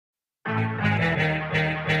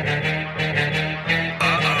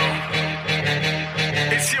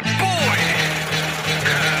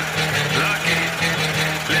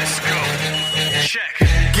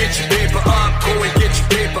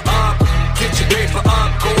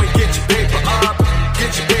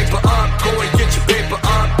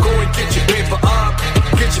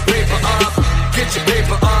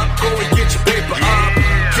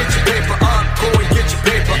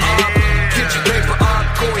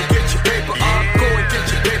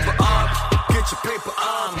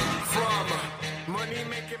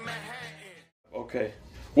Okay.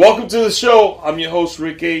 Welcome to the show. I'm your host,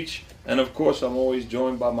 Rick H. And of course, I'm always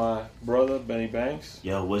joined by my brother, Benny Banks.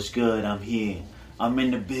 Yo, what's good? I'm here. I'm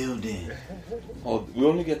in the building. Oh, we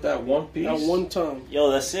only get that one piece? At one time.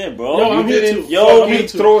 Yo, that's it, bro. Yo, I'm here too. Yo, I'm here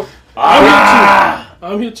too. throw it.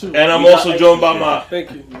 I'm here too. And I'm also joined by my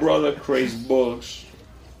Thank you. brother, Crazy Bullocks.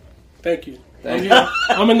 Thank you. Thank I'm here.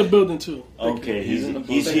 I'm in the building too. Okay, He's in the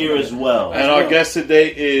he's building. here as well. And our guest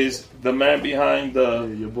today is the man behind the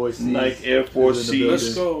your boy Ceze. Nike Air Force He's in the Let's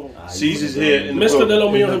C's. go. C's is here in the Mr. De building.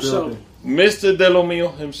 Lo Mio In the himself. building. Mr. De Lo Mio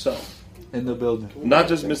himself. In the building. Not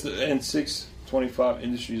just Mr. and 625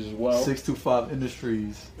 Industries as well. 625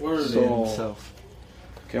 Industries. Word. So- himself.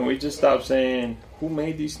 Can we just stop saying who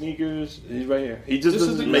made these sneakers? He's right here. He just This is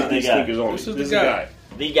doesn't the make guy. these The guy. sneakers only. This is This is the the guy. guy.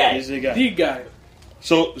 The guy. He's the guy. The guy.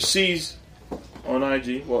 So C's on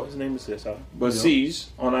IG. Well, his name is this, huh? But Yeah. C's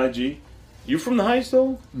on IG. You from the Heights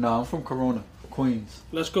though? Nah, I'm from Corona, Queens.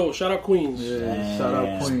 Let's go. Shout out Queens. Yeah, Damn. shout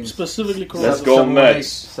out Queens. Specifically Corona. Let's go, 718,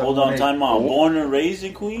 Mets. Hold on, 718. time out. Born and raised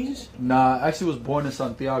in Queens? Nah, I actually was born in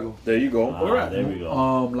Santiago. There you go. Alright. There we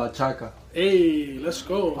go. La Chaca. Hey, let's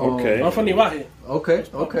go. Okay. I'm from Nivaje. Okay.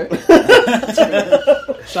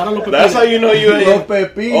 Shout out Lo Pepines. That's how you know you Los ain't.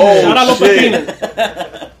 Pepines. Oh, Shout out Lo shit.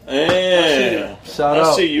 Pepines. Yeah. Shout I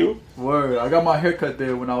out. see you. Word. I got my haircut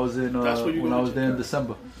there when I was in That's where you when got I was your there in haircut.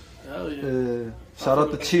 December. Hell yeah. Shout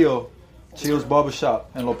out to Chio. Chio's Barbershop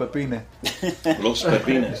in Los Pepines. Los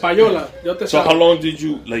Pepines. Payola. Yo te So sabe. how long did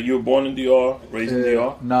you, like you were born in DR, raised in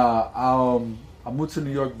DR? Nah, I moved to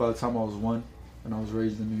New York by the time I was 1, and I was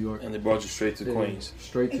raised in New York. And they brought you straight to Yeah, Queens.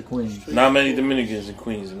 Straight to Queens. Not many Dominicans in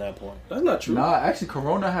Queens at that point. That's not true. Nah, actually,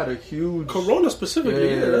 Corona had a huge. Corona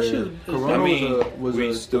specifically. Yeah, that shit is Corona I mean, was we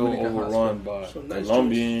a still Dominican overrun by So nice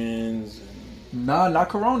Colombians. Nah, not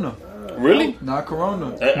Corona. Really? Not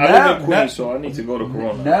Corona. I live in Queens, so I need to go to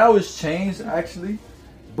Corona. Now it's changed, actually.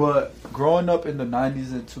 But growing up in the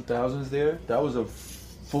 90s and 2000s there, that was a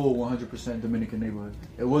full 100% Dominican neighborhood.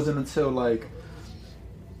 It wasn't until, like,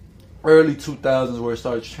 early 2000s where it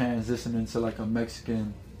started transitioning to, like, a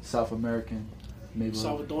Mexican, South American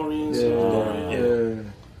neighborhood. Salvadorians. Yeah.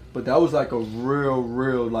 But that was, like, a real,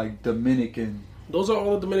 like, Dominican. Those are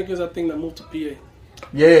all the Dominicans I think that moved to PA.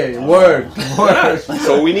 Yeah, word.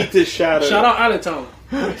 So we need to shout Shout out Allentown.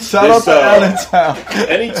 Shout out to Allentown.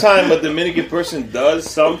 Anytime a Dominican person does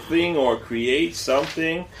something or creates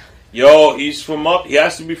something, yo, he's from up. He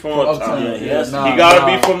has to be from uptown. Yeah, he has to. He gotta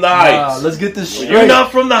be from the Heights. Let's get this Well, straight. you're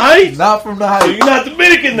not from the Heights. Not from the Heights. So you're not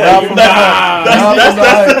Dominican Not then. from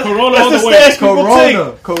That's Corona that's all the the way. stance people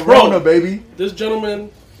take. Corona, baby. This gentleman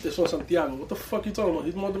is from Santiago. What the fuck you talking about?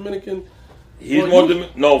 He's more Dominican. He's Well, more you-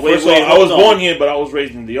 No, Wait, first of all, I hold was on. born here, but I was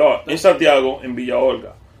raised in DR, in Santiago, in Villa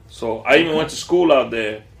Olga. So I even went to school out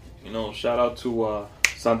there. You know, shout out to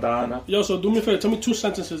Santa Ana. Yo, so do me a favor. Tell me 2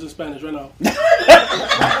 sentences in Spanish right now.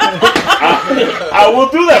 I will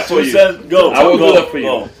do that for you. Go. I will go, do that for you.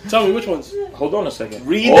 go. Tell me which ones. Hold on a second.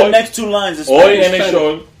 Read the next 2 lines. in Hoy en Spanish. el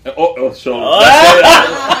show.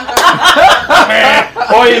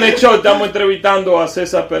 Hoy en el show estamos entrevistando a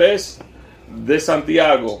Ceze Pérez de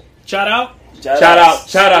Santiago. Shout out.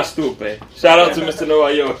 Shout out, stupid. Shout out to Mr.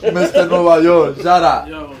 Nueva York. Mr. Nueva York. Shout out.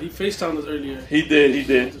 Yo, he FaceTimed us earlier. He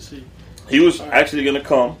did. To see. He was actually gonna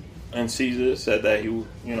come, and Ceze said that he, would,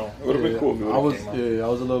 it would have been cool if he I would was, have came out. I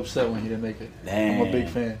was a little upset when he didn't make it. I'm a big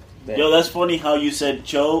fan. Yo, that's funny how you said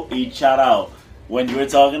Cho y shout out when you were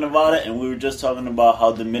talking about it, and we were just talking about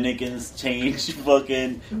how Dominicans change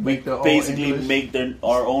fucking Make their own basically English. make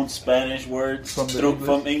our own Spanish words From the English.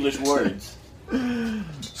 from English words.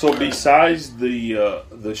 So besides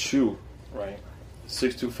the shoe, right?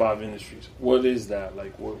 625 Industries. What is that?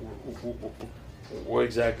 Like, what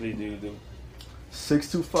exactly do you do?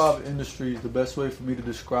 625 Industries, the best way for me to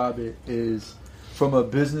describe it is from a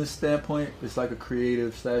business standpoint, it's like a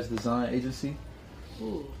creative / design agency.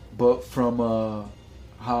 But from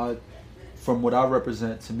from what I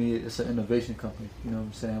represent, to me, it's an innovation company. You know what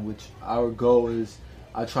I'm saying? Which our goal is,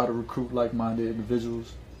 I try to recruit like-minded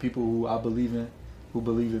individuals, people who I believe in, who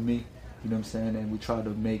believe in me. You know what I'm saying? And we try to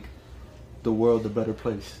make the world a better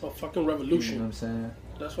place. A fucking You know revolution. what I'm saying?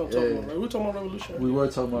 That's what I'm talking about, right? We're talking about revolution. We were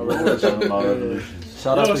talking about We're revolution. talking about Yeah. revolution.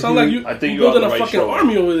 Shout Yo, out it to sounds like you. you I think you you're on building the a right fucking show.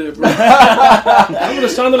 army over there, bro. That's what it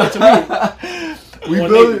sounded like to me.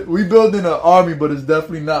 We building an army, but it's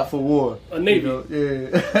definitely not for war. A navy. You know?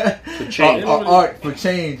 Yeah. For change. Art for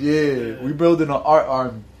change. Yeah. We building an art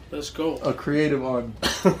army, Let's go. a creative army.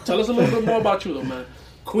 Tell us a little bit more about you, though, man.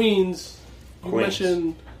 Queens. You Queens.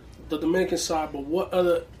 mentioned the Dominican side, but what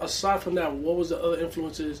other, aside from that, what was the other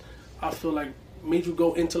influences I feel like made you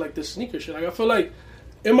go into like this sneaker shit? Like I feel like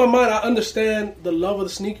in my mind I understand the love of the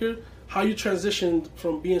sneaker, how you transitioned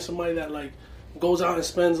from being somebody that like goes out and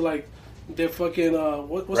spends like their fucking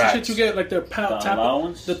what's Rats. the shit you get like their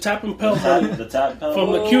allowance? the tap and pel money The tap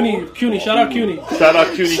from the CUNY. Shout out CUNY. Shout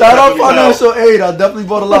out CUNY. Shout out financial aid. I definitely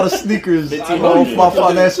bought a lot of sneakers off my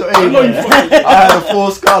financial aid. I know you fucking. I had a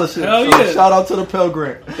full scholarship. Hell So yeah. shout out to the Pell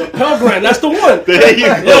Grant. The Pell Grant, that's the one. There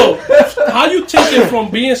you go. Yo, how you take it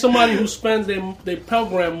from being somebody who spends their Pell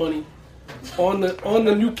Grant money on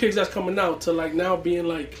the new kicks that's coming out to like now being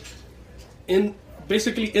like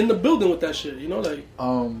basically in the building with that shit, you know, like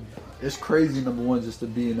It's crazy, number one, just to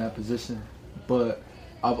be in that position. But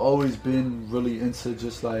I've always been really into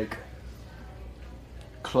just like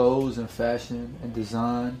clothes and fashion and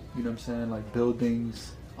design, you know what I'm saying? Like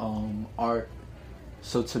buildings, art.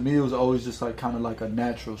 So to me, it was always just like kind of like a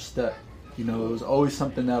natural step. You know, it was always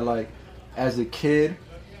something that like, as a kid,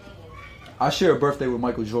 I share a birthday with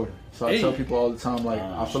Michael Jordan. So I tell people all the time, like,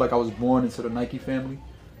 I feel like I was born into the Nike family.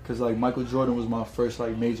 Because, like, Michael Jordan was my first,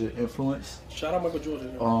 like, major influence. shout out Michael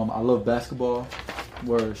Jordan. I love basketball.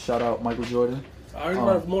 Shout out Michael Jordan. I already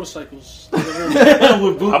ride motorcycles. with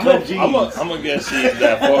bootcut jeans. I'm gonna guess see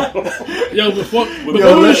that photo. Yo, before we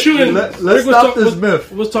were shooting, Let's Rick stop this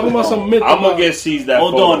myth. was talking about some myth. I'm gonna guess sees that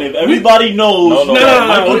Hold photo. on, if everybody knows No, that no,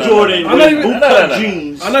 Michael no, Jordan I'm not with even- bootcut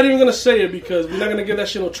jeans. I'm not even gonna say it because we're not gonna give that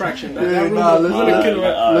shit no traction. That Yeah, really- nah, we're gonna kill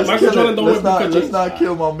it. let's Michael kill Jordan it. don't wear Let's not, bootcut let's jeans. not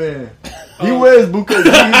kill my man. He wears bootcut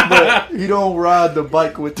jeans, but he don't ride the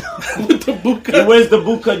bike with them. With the He bootcut. wears the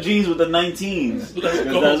bootcut jeans with the 19s. Let's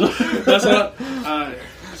go. That's not. Alright.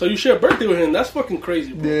 So you share a birthday with him? That's fucking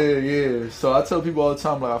crazy, bro. Yeah. So I tell people all the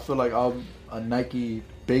time, like, I feel like I'm a Nike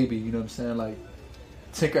baby, you know what I'm saying? Like,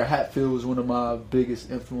 Tinker Hatfield was one of my biggest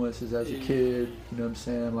influences as a kid, you know what I'm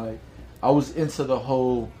saying? Like, I was into the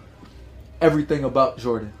whole everything about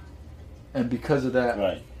Jordan. And because of that,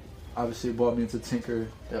 Right. obviously it brought me into Tinker.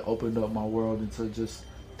 That opened up my world into just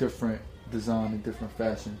different design and different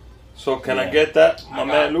fashion. So can I get that, my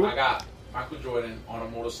man Lou? I got Michael Jordan on a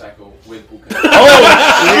motorcycle with bootcut.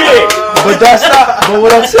 But that's not. But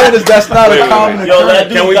what I'm saying is that's not a common Yo, that occurrence.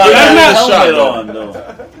 dude Can we got get that that shot, helmet though? on,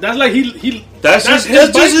 though. That's like he. That's just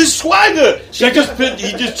his swagger. He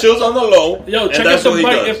just chills on the low. Yo, and check out that's the what he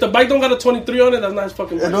bike. does. If the bike don't got a 23 on it, that's not his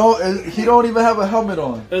fucking bike. He don't even have a helmet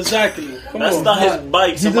on. Exactly. Come That's on. not his bike.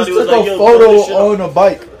 He just Somebody took was like, a yo, photo throw this shit up. on a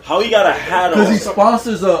bike How he got a hat because he on?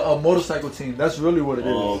 sponsors a motorcycle team. That's really what it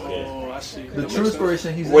is. Oh, okay. Oh, I see. The That true makes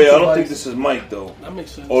inspiration. He's Wait, into I don't think bikes. this is Mike though. That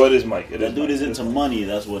makes sense. Oh, it is Mike. It That is dude Mike. is into money.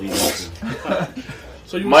 That's what he's into.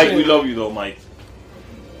 So you were Mike, saying, we love you though, Mike.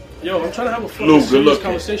 Yo, I'm trying to have a fucking Lou, good serious looking.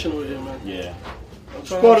 conversation with him, man. Yeah. I'm It's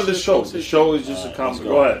trying to part have of a the serious show. The conversation. show is just a comment.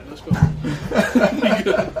 Go ahead. Let's go.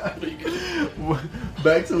 We good.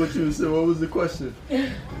 Back to what you said. What was the question?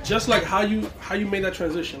 Just like how you made that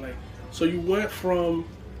transition, like so you went from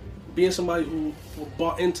being somebody who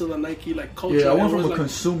bought into the Nike like culture. Yeah, I went and from was, a like,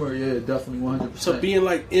 consumer. Yeah, definitely 100%. to being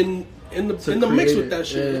like in the To mix create with it. that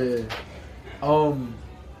shit. Yeah.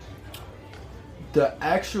 The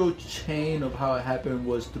actual chain of how it happened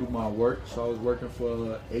was through my work. So I was working for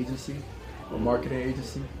an agency, a marketing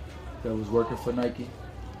agency that was working for Nike.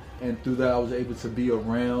 And through that, I was able to be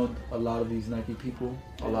around a lot of these Nike people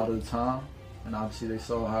a lot of the time. And obviously, they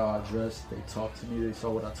saw how I dressed. They talked to me. They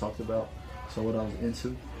saw what I talked about. Saw what I was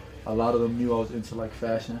into. A lot of them knew I was into like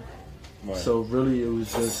fashion. Right. So really, it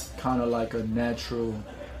was just kind of like a natural,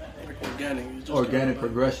 Like organic. You just organic kinda,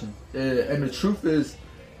 progression. Yeah, and the truth is,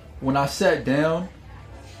 when I sat down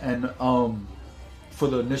and for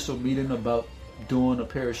the initial meeting about doing a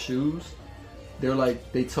pair of shoes,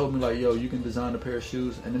 they told me like, yo, you can design a pair of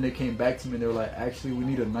shoes. And then they came back to me and they were like, actually, we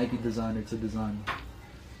need a Nike designer to design them.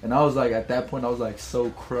 And I was like, at that point, I was like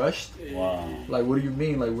so crushed. Wow. Like, what do you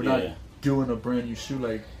mean? Like, we're Yeah. not doing a brand new shoe.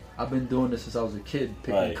 Like, I've been doing this since I was a kid,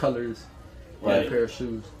 picking Right. colors for Right. a pair of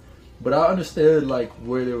shoes. But I understood like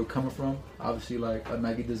where they were coming from. Obviously, like a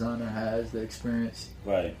Nike designer has the experience,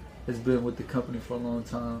 Right. has been with the company for a long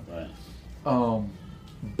time. Right.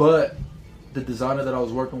 But the designer that I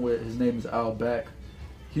was working with, his name is Al Back.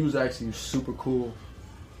 He was actually super cool.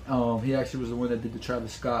 He actually was the one that did the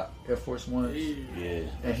Travis Scott Air Force Ones. Yeah.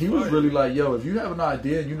 And he was really like, yo, if you have an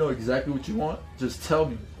idea and you know exactly what you want, just tell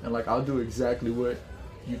me. And like, I'll do exactly what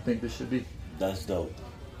you think this should be. That's dope.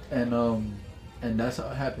 And that's how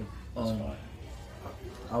it happened.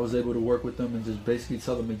 I was able to work with them and just basically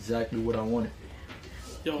tell them exactly what I wanted.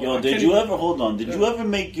 Yo, did you ever hold on? Did you ever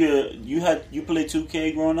make you played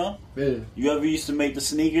 2K growing up? Yeah. You ever used to make the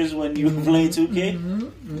sneakers when you were playing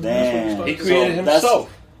 2K? Damn. He created So that's-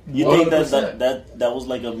 himself. You think 100%. that was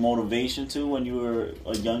like a motivation too when you were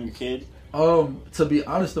a younger kid? To be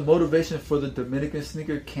honest, the motivation for the Dominican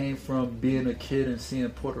sneaker came from being a kid and seeing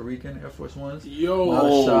Puerto Rican Air Force Ones. Yo, A lot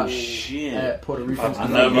of shots shit. at Puerto Ricans. I've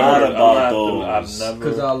never heard about those. I've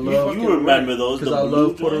Because I never. love, You remember those? because the I blue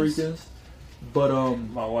love Puerto joints? Ricans. But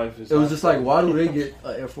My wife is. it was just like, why do they get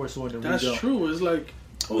an Air Force One and that's we don't? true. It's like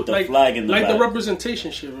With the like, flag in the like back. the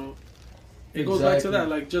representation shit, bro. It goes back to Exactly. that,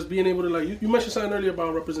 like just being able to like you mentioned something earlier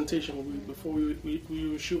about representation before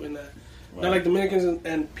we were shooting that. Right. Now, like Dominicans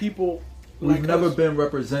and people, We've like never us, been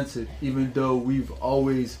represented, even though we've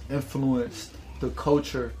always influenced the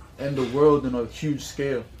culture and the world on a huge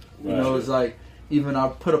scale. You know, it's like, even I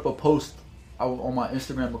put up a post on my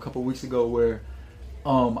Instagram a couple weeks ago where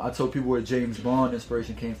I told people where James Bond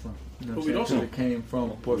inspiration came from. You know what I'm saying? 'Cause it came from We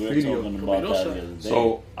were Porfirio. talking about that the other day.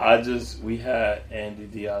 So we had Andy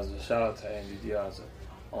Diaz. Shout out to Andy Diaz.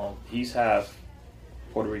 He's half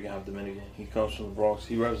Puerto Rican, half Dominican. He comes from the Bronx.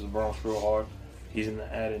 He reps the Bronx real hard. He's in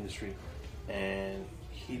the ad industry, and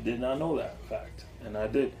he did not know that fact, and I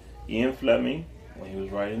did. Ian Fleming, when he was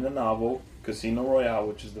writing the novel Casino Royale,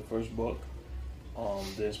 which is the first book,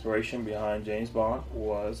 the inspiration behind James Bond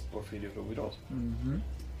was Porfirio Rubirosa.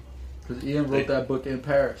 Because Ian wrote that book in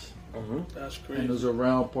Paris, that's and crazy. it was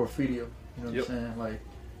around Porfirio. You know what Yep. I'm saying? Like,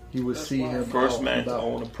 he would That's see wild. him First out man and to about.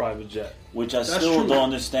 own a private jet. Which I That's still true. don't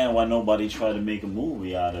understand why nobody tried to make a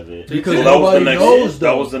movie out of it. Because So that was the nobody next. knows, that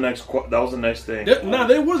though. was the next. That was the next thing.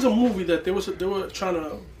 There was a movie that they were trying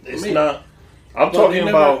to It's make. not. I'm But they talking never-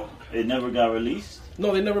 about. It never got released.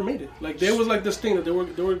 No, they never made it. Like there was like this thing that they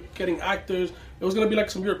were getting actors. It was gonna be like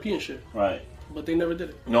some European shit, Right. but they never did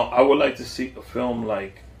it. No, I would like to see a film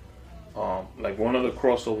like one of the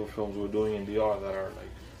crossover films we're doing in DR that are like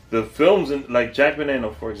the films in like Jack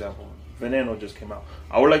Veneno, for example. Veneno just came out.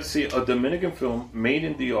 I would like to see a Dominican film made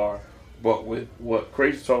in DR, but with what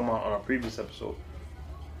Craig was talking about on our previous episode: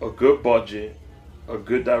 a good budget, a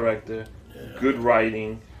good director, good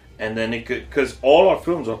writing, and then it could, because all our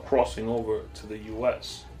films are crossing over to the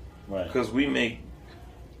U.S. Right. Because we make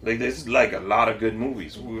like there's like a lot of good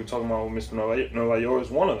movies. We were talking about Mr. Nueva York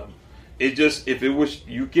is one of them. It just, if it was,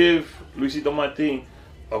 you give Luisito Martin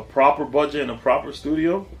a proper budget and a proper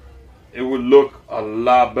studio, it would look a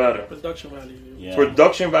lot better. Production value. Yeah.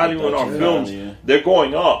 Production value in our Production films, value. they're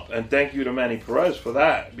going up, and thank you to Manny Perez for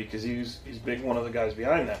that, because he's been one of the guys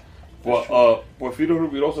behind that. But Porfirio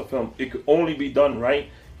Rubirosa film, it could only be done right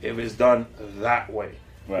if it's done that way,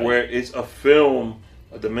 Right. where it's a film,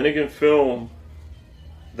 a Dominican film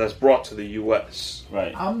that's brought to the U.S.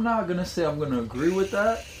 Right. I'm not going to say I'm going to agree with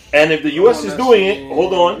that. And if the U.S. is doing it,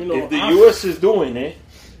 hold on, You know, if the U.S. is doing it,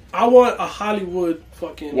 I want a Hollywood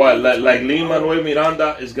fucking. what, like Lin-Manuel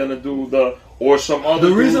Miranda is gonna do or some other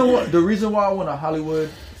The dude? reason why I want a Hollywood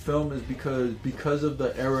film is because of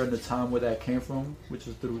the era and the time where that came from, which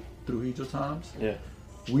is through Trujillo times. Yeah.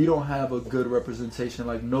 We don't have a good representation.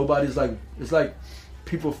 Like, nobody's like, it's like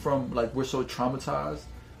people from, like, we're so traumatized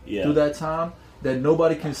Yeah. through that time that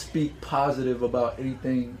nobody can speak positive about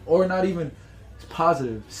anything, or not even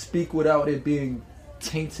positive. Speak without it being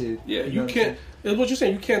tainted. Yeah, know you what I'm can't. saying? It's what you're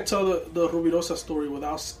saying. You can't tell the Rubirosa story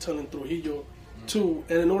without telling Trujillo too.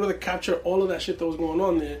 And in order to capture all of that shit that was going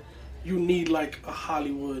on there, you need like a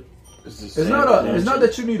Hollywood. It's not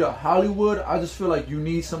that you need a Hollywood. I just feel like you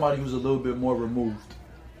need somebody who's a little bit more removed.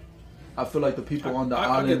 I feel like the people on the I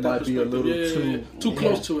island get that might be a perspective. little too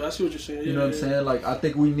close to it. I see what you're saying. You know what I'm saying? Like, I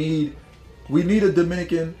think we need a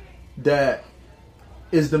Dominican that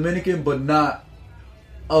is Dominican but not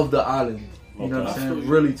of the island. You know what I'm Okay. saying?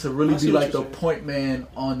 Really, to really I see be what like the you're saying. point man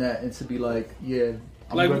on that, and to be like, yeah,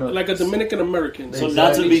 I'm Like gonna, a Dominican American. So Exactly.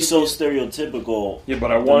 not to be so stereotypical. Yeah,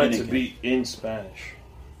 but I want it to Dominican. be in Spanish.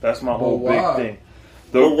 That's my But whole why? big thing.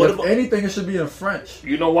 Well, what if about- anything, it should be in French.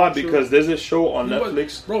 You know why? Because there's a show on He was-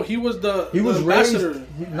 Netflix. bro, he was the He was ambassador.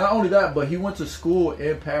 raised. Not only that, but he went to school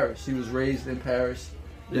in Paris. He was raised in Paris.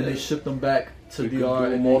 Then they shipped him back to We could DR,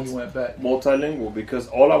 do and then he went back. multilingual, because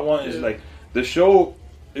all I want is like the show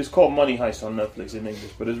is called Money Heist on Netflix in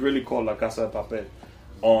English, but it's really called La Casa de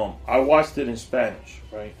Papel. I watched it in Spanish,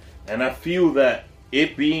 right? And I feel that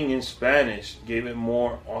it being in Spanish gave it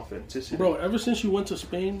more authenticity. Bro, ever since you went to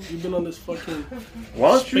Spain, you've been on this fucking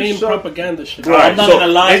Why don't Spain you shut- propaganda shit. Bro, Alright, I'm not so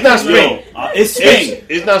gonna lie. it's not to you. Spain. It's Spain.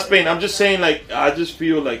 It's not Spain. I'm just saying, like, I just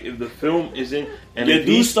feel like if the film is in, and Your if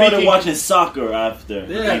dude he's started speaking, watching soccer after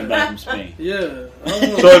he Yeah. came back from Spain. Yeah.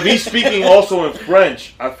 so if he's speaking also in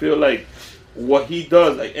French, I feel like what he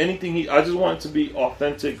does, like anything I just want it to be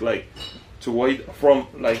authentic, like to what from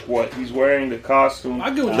like what he's wearing, the costume, I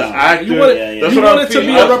get what the you're saying. actor. You want it, That's you what want I'm it to be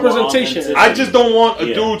feeling. a representation. I just don't want a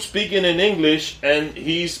Yeah. dude speaking in English and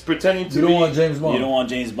he's pretending to You be. don't want James Bond. You don't want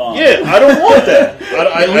James Bond. Yeah, I don't want that.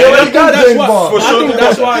 I already got That's James why, Bond. For I sure. think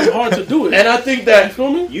that's why it's hard to do it. and I think You that.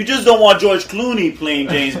 feel me? You just don't want George Clooney playing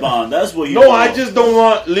James Bond. That's what you No, want. I just don't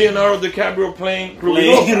want Leonardo DiCaprio playing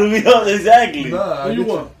playing Rubio. Rubio. Exactly. Nah, Who I you get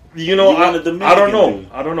want? You know, You want a I Dominican don't know. dude.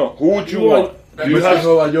 I don't know. Who would you You want? want- Do you Mr. have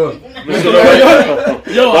Nueva York. Mr. Nueva York?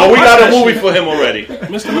 Yo, Oh, we I got watch a movie that for him already. shit.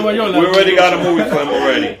 Mr. Nueva York. We already got a movie for him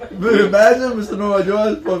already. Imagine Mr. Nueva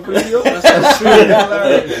York for video. That's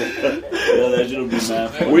hilarious. Yeah, that should be mad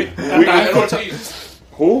funny. We Rafael Ortiz.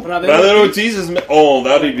 who? Radel Radel Ortiz? Ortiz is. Oh,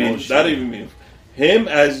 that'd Oh, be shit. me. Him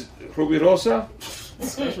as Rubirosa.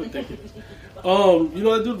 That's ridiculous. You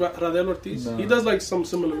know that dude, Radel Ortiz? No. He does like some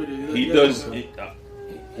similar videos. He does.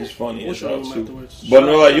 He's funny We'll as show hell him too. afterwards. But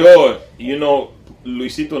Nueva York, you know,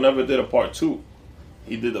 Luisito never did a part 2.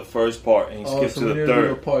 He did the first part and he skipped So to we the need to do the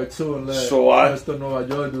third. part 2 and let So Mr. Nueva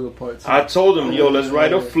York do the part 2. I told him, yo, let's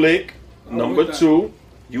write a flick. I'm Number with that. 2,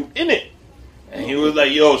 you in it. And he was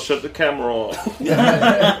like, yo, shut the camera off.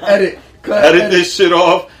 Edit. Cut. Edit this shit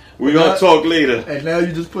off. We're going to talk later. And now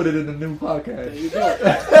you just put it in the new There podcast. you go.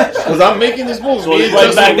 Because I'm making this move. So Me it's and right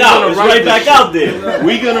Justin, back we out. gonna It's write right this back shit. out there.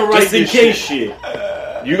 We're going to write Just in this case shit. shit.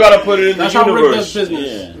 You got to put it in That's the how Rick universe. does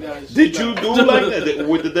business. Yeah. guys. Did you do like that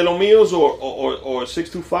with the Lo Mios or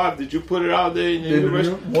 625? Did you put it out there in the universe?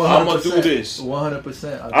 I'm going to do this.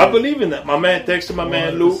 100%. I believe in that. My man texted my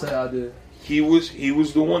man Luke. 100% I did. He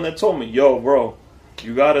was the one that told me, yo, bro,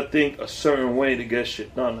 you gotta think a certain way to get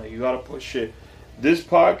shit done. Like, you gotta put shit. This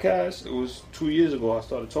podcast, it was 2 years ago I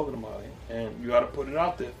started talking about it, and you gotta put it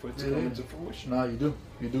out there for it to come into fruition. Nah, you do.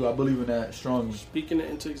 You do. I believe in that strongly. Speaking it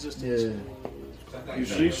into existence. Yeah. You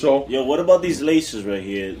see, so Yo, what about these laces right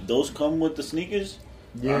here? Those come with the sneakers?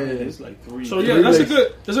 Yeah. I mean, it's like 3. So yeah, that's a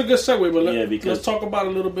good segue. But Yeah, because- let's talk about a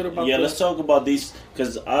little bit about. Yeah, let's talk about these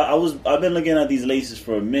because I've been looking at these laces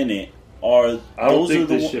for a minute. Are I don't those think are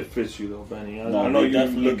the this one- shit fits you though, Benny. I No, know they you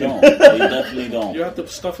definitely looking. don't. They definitely don't. You have to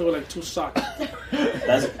stuff it with like 2 socks.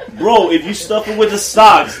 That's, bro, if you stuff it with the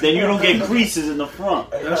socks, then you don't get creases in the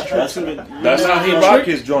front. That's true. That's how he The rock trick-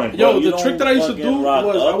 his joint. Yo, Bro, you the trick that I used to don't do rock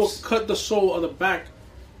was I would ups. cut the sole of the back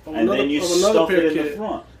of And another, then you of another stuff pair it in the kit,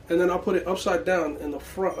 front. and then I'll put it upside down in the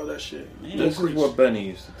front of that shit. This is what Benny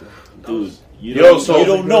used to do. Dude, you Yo, don't, so you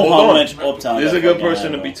don't know hold how on. much uptown. This is that a good fucking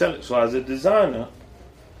person had, to be bro. telling. So as a designer,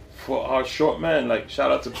 for our short man, like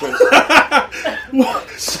shout out to Prince.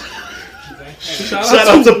 Shout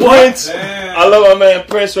out to Prince. I love my man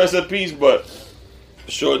Prince, rest in peace. But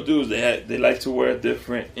short dudes, they like to wear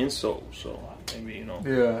different insoles. So maybe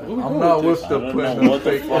Yeah. Where we I'm going not with with I the don't putting know the what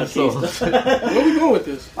the fake fuck insoles. Where we going with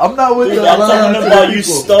this? I'm not with Dude, the I'm lying talking to about the you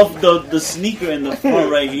people. stuff the sneaker in the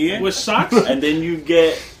front right here, With socks? and then you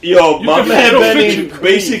get Yo, You my can man it'll fit Benny you.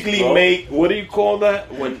 basically Bro. make, what do you call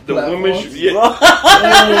that when the women? Platforms? Yeah,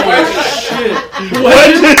 Oh shit!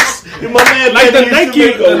 wedges. My man Like the Benny used to Nike,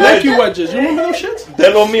 make a the Nike wedge. wedges. You remember those shits? The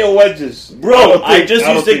Lo Mio wedges, bro. I don't just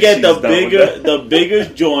used to think get she's the down with bigger that. the bigger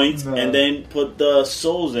joints No. and then put the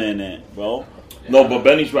soles in it, bro. No, but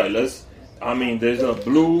Benny's right. There's a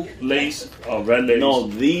blue lace, a red lace. No,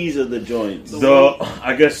 these are the joints.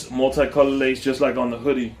 I guess multicolored lace, just like on the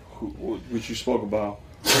hoodie, which you spoke about.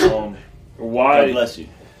 God Why? bless you.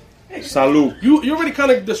 Salute. You already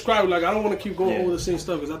kind of described, like, I don't want to keep going Yeah. over the same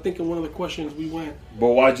stuff because I think in one of the questions we went. But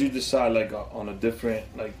why'd you decide on a different?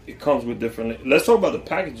 Like it comes with different. Let's talk about the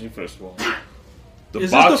packaging first of all. The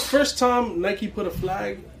Is box. this the first time Nike put a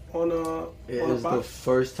flag on It a is the box?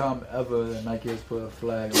 first time ever that Nike has put a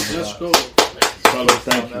flag on the Let's box. go. Salute,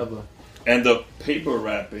 thank Time you. ever. And the paper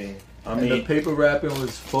wrapping. I And the mean, paper wrapping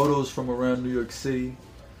was photos from around New York City.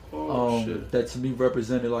 Oh shit! That to me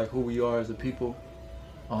represented like who we are as a people.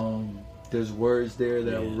 There's words there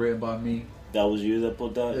that Yeah. were written by me. That was you that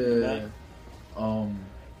put that in the Yeah. back?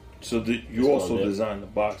 so you It's also called it. designed the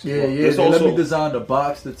box. as Yeah, well. yeah. There's They also, let me design the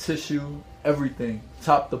box, the tissue, everything,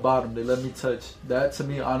 top to bottom. They let me touch. That to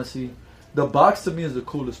me, honestly, the box to me is the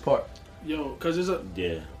coolest part. Yo, because it's a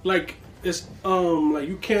Yeah. like it's like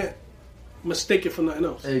you can't mistake it for nothing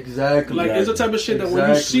else. Exactly. Like it's the type of shit that when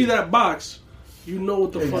you Exactly. see that box, you know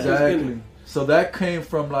what the fuck is in Exactly. it. So that came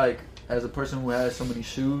from like, as a person who has so many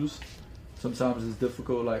shoes, sometimes it's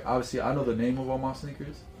difficult. Like obviously, I know the name of all my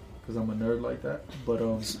sneakers because I'm a nerd like that. But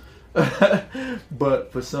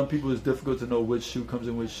but for some people, it's difficult to know which shoe comes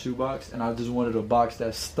in which shoebox, and I just wanted a box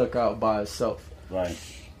that stuck out by itself. Right.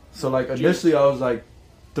 So like initially, I was like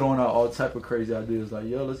throwing out all type of crazy ideas, like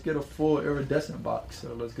yo, let's get a full iridescent box,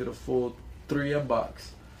 or let's get a full 3M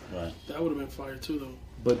box. Right. That would have been fire too, though.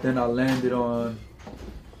 But then I landed on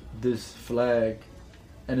this flag,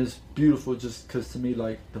 and it's beautiful just because to me,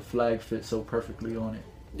 like, the flag fits so perfectly on it.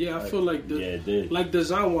 Yeah, I feel like it did. Like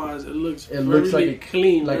design wise, it looks looks like it,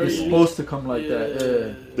 clean, like it's supposed to come like that.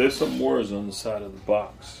 Yeah. There's some words on the side of the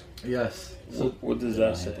box. Yes. So What does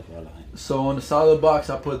that say? So on the side of the box,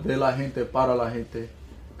 I put de la gente para la gente,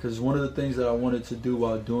 because one of the things that I wanted to do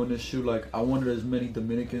while doing this shoot, like, I wanted as many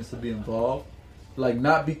Dominicans to be involved, like,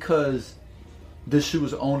 not because this shoot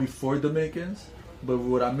was only for Dominicans, but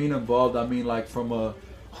what I mean involved, I mean like from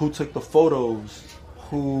who took the photos,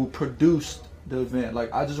 who produced the event.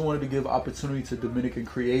 Like, I just wanted to give opportunity to Dominican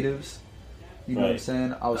creatives, you know what I'm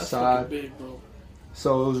saying, outside. That's big, bro.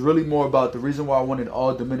 So it was really more about the reason why I wanted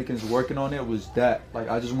all Dominicans working on it was that, like,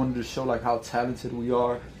 I just wanted to show like how talented we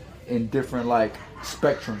are in different like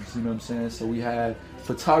spectrums, you know what I'm saying? So we had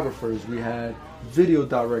photographers, we had video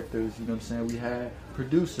directors, you know what I'm saying? We had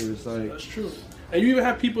producers, like. That's true. And you even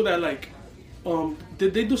have people that like,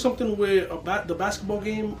 did they do something with the basketball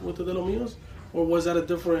game with the Lo Mios, or was that a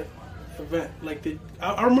different event? Like,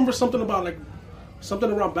 I remember something about like.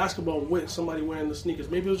 Something around basketball with somebody wearing the sneakers.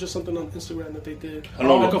 Maybe it was just something on Instagram that they did. I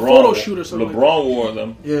know like LeBron, a photo shoot or something. LeBron wore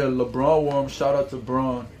them. Yeah, LeBron wore them. Shout out to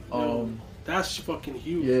Bron. That's fucking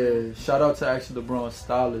huge. Yeah, shout out to actually LeBron's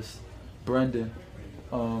stylist, Brendan.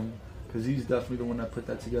 Because he's definitely the one that put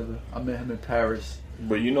that together. I met him in Paris.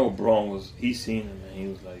 But you know, Braun he seen them and he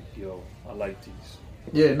was like, yo, I like these.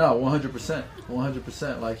 Yeah, no, 100%.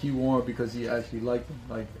 100%. Like, he wore them because he actually liked them.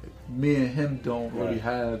 Like, me and him don't really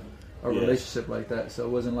have a relationship like that, so it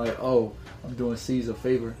wasn't like, oh, I'm doing Ceze a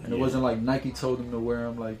favor, and it wasn't like Nike told him to wear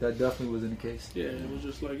them. Like, that definitely wasn't the case. Yeah, it was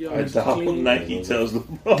just like, yo, I doubt Nike tells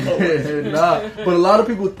them. Nah, but a lot of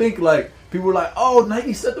people think like people were like, oh,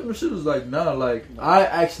 Nike sent them the shoes. Like, nah, like I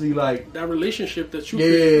actually like that relationship that you.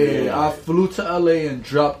 Yeah, I flew to LA and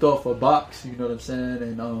dropped off a box. You know what I'm saying?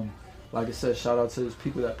 And like I said, shout out to those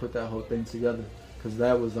people that put that whole thing together, because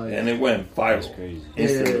that was like, and it went viral. That's crazy.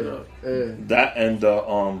 Yeah. That and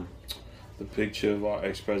the picture of our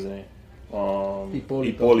ex-president,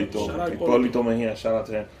 Hipólito Mejia, shout out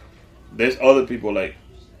to him. There's other people like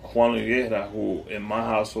Juan Liguera, who in my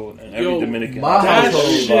household and every Dominican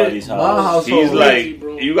everybody's house, he's like,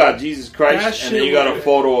 bro. You got Jesus Christ and then you got a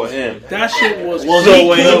photo of him. That shit was. Well,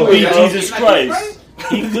 so he could be Jesus Christ.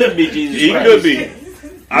 He could be Jesus Christ. He could be.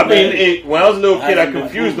 I mean, when I was a little kid, I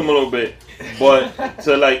confused him a little bit. But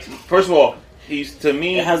to like, first of all, he's to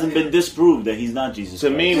me. It hasn't been disproved that he's not Jesus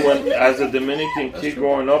Christ. To me, when as a Dominican kid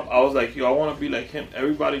growing up, I was like, yo, I want to be like him.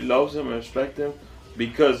 Everybody loves him and respect him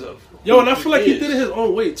because of. Yo, and I feel like he did it his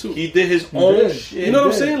own way too. He did his own shit. You know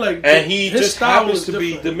what I'm saying? Like, and he his just style happens to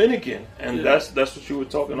different. be Dominican, and that's what you were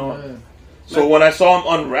talking on. Yeah. So when I saw him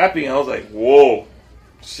unwrapping, I was like, whoa,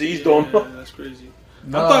 Ceze don't know. That's crazy.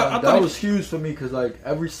 Nah, I thought that was huge for me, because like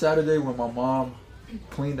every Saturday when my mom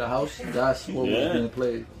cleaned the house, that's what was being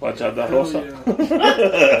played. Bachata Rosa.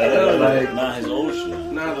 Like, Not his old shit.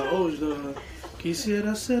 Nah, the old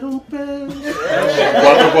Quisiera ser un pez.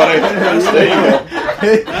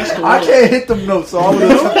 I can't hit them notes, so I'm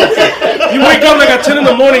gonna. You wake up like at 10 in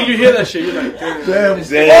the morning, you hear that shit. You're like, damn.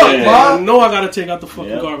 Fuck, I Mom. know I gotta take out the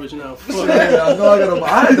fucking garbage now. Fuck. Yeah, I know I got.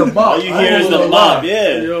 I had the mop. All you hear is the mop,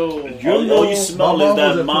 yeah. Yo. All you smell My is mom that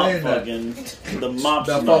wasn't mop playing that. fucking, the mop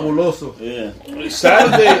That smell. fabuloso. Yeah.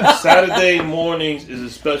 Saturday mornings is a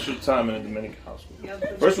special time in the Dominican household.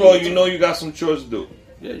 First of all, you know you got some chores to do.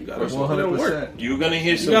 Yeah, you gotta 100%. You're gonna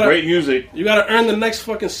hear some great music. You gotta earn the next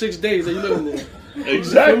fucking 6 days that you live in there.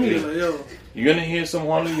 Exactly. Like, yo, You're gonna hear some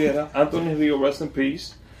Juan Liguera, Anthony Rio, rest in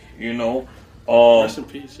peace. You know, rest in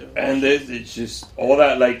peace, yo. and it's just all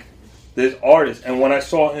that, like, there's artists. And when I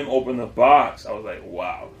saw him open the box, I was like,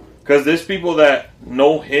 wow. Because there's people that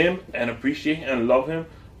know him and appreciate him and love him,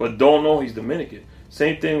 but don't know he's Dominican.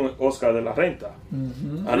 Same thing with Oscar de la Renta.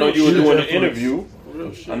 Mm-hmm. I know you were doing an interview.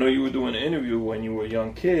 Real shit. I know you were doing an interview when you were a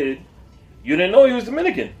young kid. You didn't know he was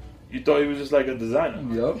Dominican. You thought he was just like a designer.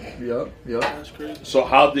 Yep. That's crazy. So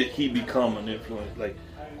how did he become an influence? Like,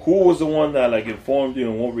 who was the one that like informed you,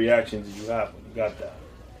 and what reactions did you have when you got that?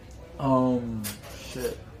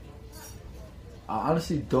 Shit. I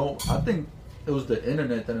honestly don't. I think it was the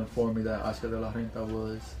internet that informed me that Oscar de la Renta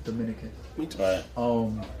was Dominican. Me too. Right.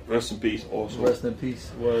 Rest in peace. Also, Rest in peace.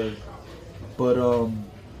 Word.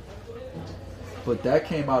 But that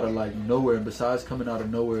came out of like nowhere, and besides coming out of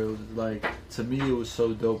nowhere, it was like, to me it was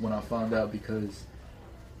so dope when I found out, because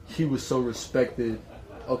he was so respected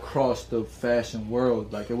across the fashion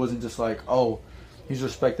world. Like, it wasn't just like, oh, he's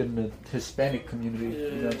respected in the Hispanic community.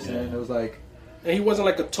 You know what I'm saying? It was like And he wasn't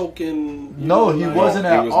like a token. No, he wasn't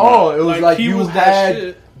at he was all. not. It was Like, like he you was that had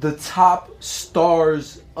shit. the top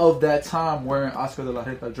stars of that time wearing Oscar de la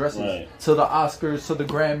Renta dresses Right. to the Oscars, to the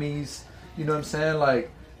Grammys. You know what I'm saying? Like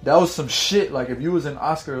that was some shit. Like if you was an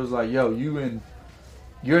Oscar, it was like, yo, you're in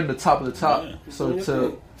the top of the top. Yeah.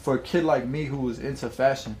 So for a kid like me who was into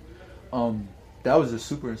fashion, that was just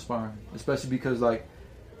super inspiring. Especially because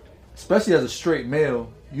especially as a straight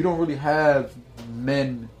male, you don't really have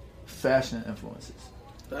men fashion influences.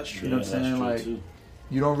 That's true. You know what I'm saying? true, Like too.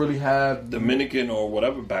 you don't really have Dominican or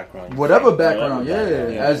whatever background. whatever background. Yeah, Whatever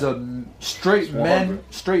background, yeah. as a straight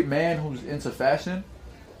It's man who's into fashion,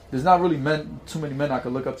 there's not really too many men I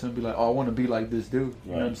could look up to and be like, oh, I want to be like this dude.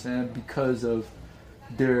 You know what I'm Right. saying? Because of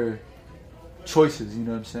their choices. You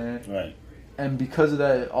know what I'm saying? Right. And because of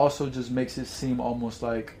that, it also just makes it seem almost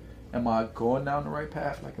like, am I going down the right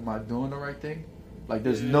path? Like, am I doing the right thing? Like,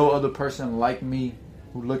 there's no other person like me,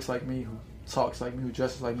 who looks like me, who talks like me, who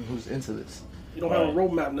dresses like me, who's into this. You don't have a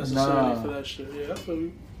roadmap necessarily for that shit. Yeah, that's what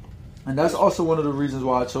we. And that's also one of the reasons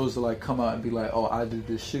why I chose to come out and be like, oh, I did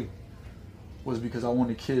this shoe. Was because I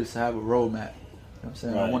wanted kids to have a roadmap. You know what I'm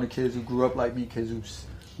saying? I Right. wanted kids who grew up like me, kids who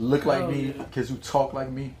look like me, yeah. kids who talk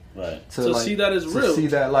like me. Right. To see that as real. To see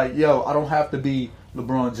that, yo, I don't have to be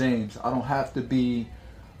LeBron James. I don't have to be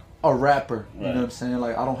a rapper. You Right. know what I'm saying?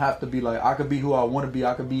 Like, I don't have to be I could be who I want to be.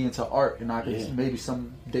 I could be into art, and I could maybe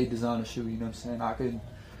someday design a shoe. You know what I'm saying? I could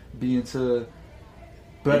be into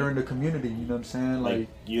bettering the community. You know what I'm saying? Like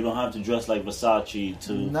you don't have to dress like Versace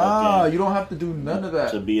to Nah, you don't have to do none of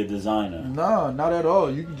that. to be a designer. Nah, not at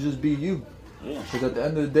all. You can just be you. Yeah. Because at the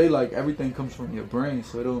end of the day, everything comes from your brain,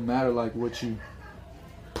 so it don't matter what you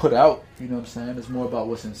put out. You know what I'm saying? It's more about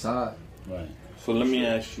what's inside. Right. So let me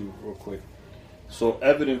ask you real quick. So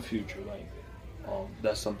Evident Future,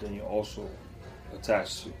 that's something you're also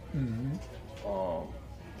attached to. Mm-hmm.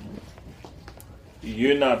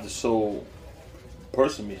 You're not the sole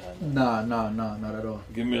person behind it. Nah, not at all.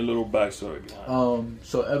 Give me a little backstory behind it.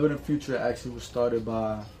 So Evident Future actually was started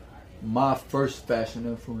by my first fashion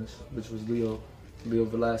influence, which was Leo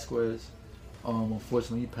Velasquez.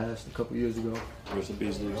 Unfortunately, he passed a couple years ago. Rest in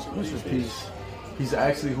peace, Deuce. Rest in peace. He's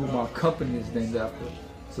actually who my company is named after.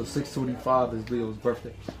 So 6/25 is Leo's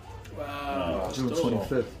birthday, Wow. June that's dope.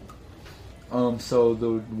 25th. So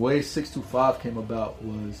the way 625 came about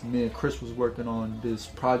was me and Chris was working on this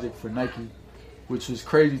project for Nike, which was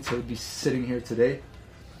crazy to be sitting here today.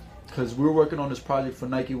 Because we were working on this project for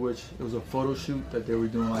Nike, which it was a photo shoot that they were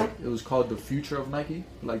doing. It was called The Future of Nike.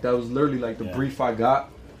 That was literally the brief I got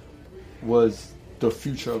was The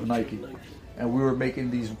Future of Nike. And we were making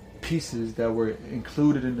these pieces that were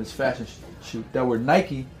included in this fashion shoot that were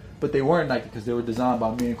Nike, but they weren't Nike because they were designed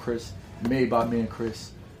by me and Chris, made by me and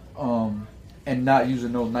Chris, and not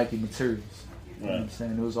using no Nike materials. You know what I'm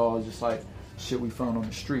saying? It was all just shit we found on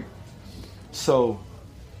the street. So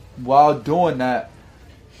while doing that,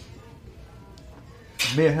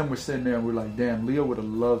 me and him were sitting there and we're like, damn, Leo would have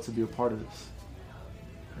loved to be a part of this.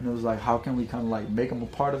 And it was how can we kind of make him a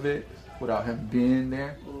part of it without him being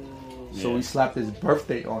there? So we slapped his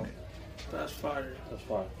birthday on it. That's fire. That's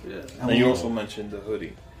fine. Yeah. And you also mentioned the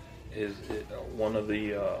hoodie. One of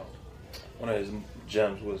his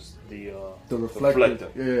gems was the reflector.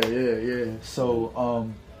 Yeah.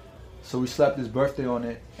 So we slapped his birthday on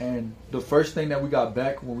it, and the first thing that we got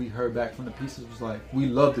back when we heard back from the pieces was we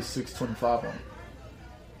love the 625 on it.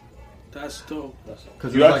 That's dope.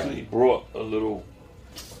 Because you actually brought a little.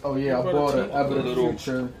 Oh yeah, I bought an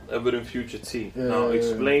Evident Future tee. Yeah, now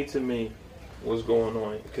explain to me what's going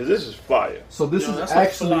on because this is fire. So this is that's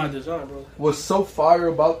actually a design, bro. What's so fire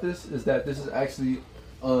about this is that this is actually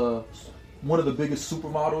one of the biggest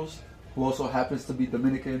supermodels who also happens to be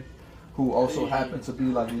Dominican, who also happens to be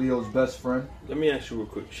Leo's best friend. Let me ask you real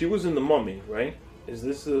quick. She was in The Mummy, right? Is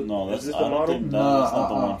this the that's the model? No, that's not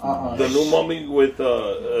the one. From The new Mummy with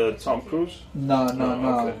Tom Cruise? Nah.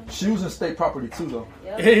 Okay. She was in State Property too, though.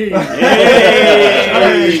 Hey.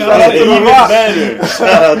 Shout out to The Rock.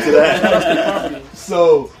 Shout out to that.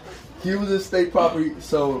 So he was in State Property.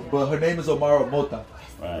 But her name is Omara Mota.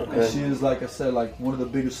 Right. And she is, like I said, one of the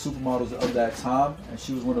biggest supermodels of that time, and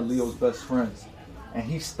she was one of Leo's best friends. And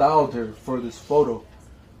he styled her for this photo,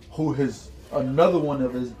 another one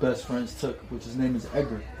of his best friends took, which his name is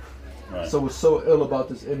Edgar. Right. So what's so ill about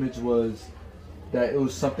this image was that it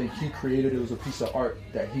was something he created. It was a piece of art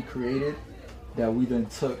that he created that we then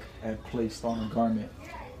took and placed on a garment.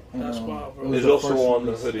 And, That's wild, bro. It's also on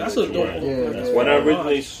the hoodie. That's that a you're dope wearing. one. When I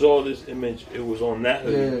originally saw this image, it was on that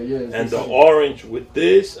hoodie. Yeah. And the orange with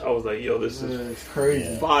this, I was like, yo, this is it's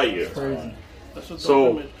crazy. fire. It's crazy. That's a dope So-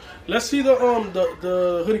 image. Let's see the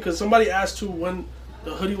hoodie because somebody asked too when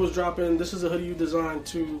the hoodie was dropping. This is a hoodie you designed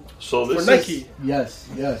to So for this Nike. is Yes.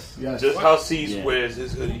 just how Ceze Yeah. wears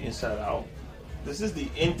his hoodie inside out. This is the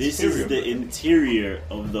interior. This is the interior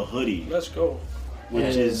of the hoodie, Let's go.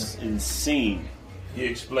 which is insane. He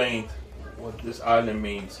explained what this island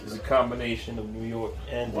means. It's a combination of New York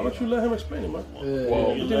and Why don't you let him explain it, man?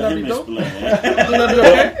 Well, You think let that'd him be dope? explain. You think that'd be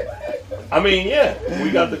okay? I mean, yeah, we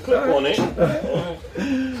got the clip on it.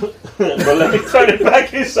 But let me turn it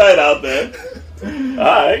back inside out then.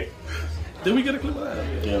 Alright. Did we get a clip of that?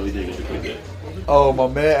 Yeah, we did it. Oh, my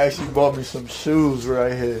man actually bought me some shoes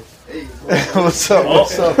right here. What's up?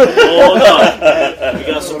 What's up? Hold on. We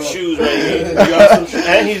got some shoes right here.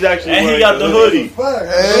 And he's actually And he wearing got the hoodie.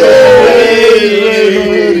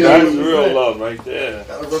 Hey! That's real love right there.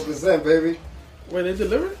 Gotta represent, baby. Wait, they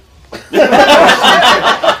delivered?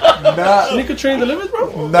 Nah, Sneaker Train delivered,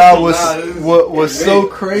 bro? what's so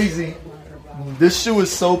crazy? This shoe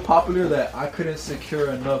is so popular that I couldn't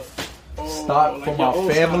secure enough stock Like for your my own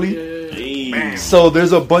family. stock. Yeah. Hey. So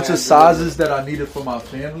there's a bunch of sizes that I needed for my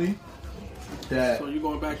family. That So you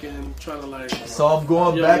going back and trying to like. so I'm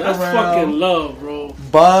going Yo, back that's fucking around love, bro.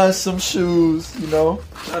 buying some shoes. You know,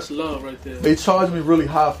 That's love right there. they charge me really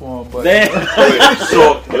high for them, but Damn. Wait,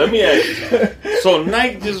 so let me ask you. So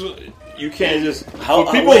Nike just you can't just How-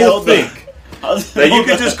 for people wait, who hold on. think that you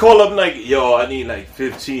can just call up Nike, yo, I need like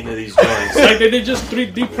 15 of these joints. Like they just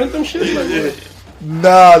 3D print them shit? Like, what?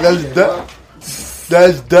 nah,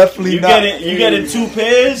 that's definitely You not. getting 2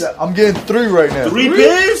 pairs? I'm getting 3 right now. 3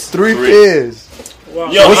 pairs? Three Three. pairs. Wow.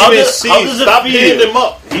 Yo, What's how been does seen? it Stop feel hitting them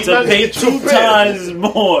up. He's to not pay getting 2 times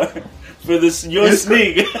more for this your It's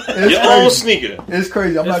sneaker? It's Your own crazy. sneaker. It's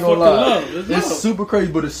crazy. I'm It's not gonna fucking lie. love. It's love. super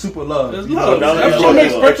crazy, but it's super love. It's You know love. what I'm now That that shit you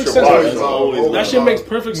makes got perfect extra sense. bars, to me. always That shit makes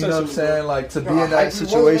perfect You sense. know what I'm to me. saying? Like to be How in hype that you was when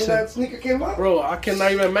situation. that sneaker came out? Bro, I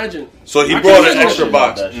cannot even imagine. So he I brought can't an extra imagine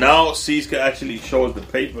box. that shit. Now Ceze can actually show us the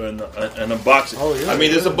paper and a box. Oh, yeah, I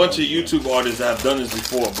mean, there's a yeah. bunch of YouTube artists that have done this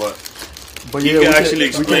before, but But he yeah, can we actually we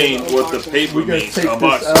explain what the paper We can means. take A this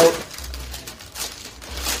box. out.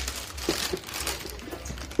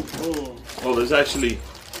 Oh, there's actually.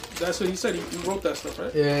 That's what he said. He wrote that stuff,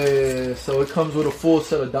 right? Yeah, so it comes with a full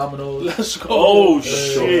set of dominoes. Let's go. Oh, Yeah,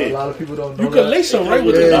 shit. A lot of people don't know You can that. lace them, right?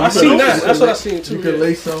 With Yeah, the, you I can seen lace that. them. That's what I seen too. You can yeah.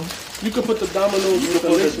 lace them. You can put the dominoes You with can the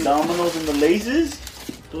put the laces. dominoes in the laces?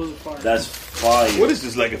 Those are fire. That's fire. What is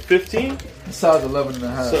this, like a 15? Size 11 and a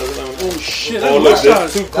half. Oh shit! Oh, That's look, my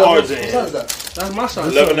there's size. 2 cards in What here. size is that? That's my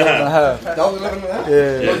size. 11 and a 11 and a half. half. That was 11 and a half?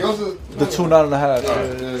 Yeah. No, yours is The 2 9 and a half. Yeah.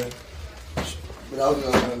 But that was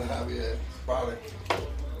 11 and a half, yeah. Probably.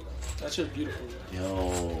 That shit's beautiful.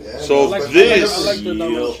 Yo. Yeah, So I like, this- I like the domino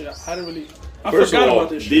Yo. shit. I didn't really. I First forgot of all, about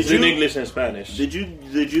this shit. did It's in you- English and Spanish. Did you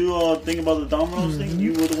think about the dominoes thing?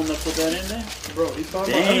 You were the one that put that in there? Bro, he thought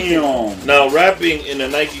about everything. Damn. Now, wrapping in a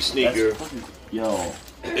Nike sneaker That's fucking, yo.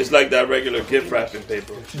 is like that regular gift wrapping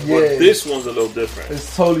paper. Yeah. But this one's a little different.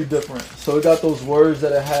 It's totally different. So it got those words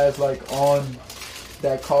that it has like on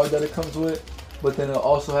that card that it comes with, but then it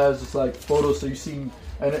also has just like photos. So you see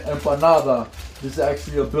an empanada. This is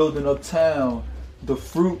actually a building uptown. The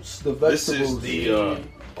fruits, the This vegetables. is the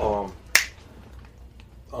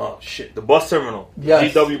the bus terminal.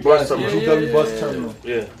 Yes, GW bus yes, terminal. GW bus terminal.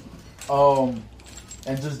 Yeah.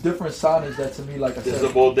 And just different signage that to me, like I There's said,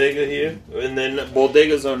 a bodega here, and then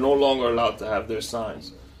bodegas are no longer allowed to have their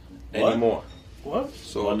signs anymore. What?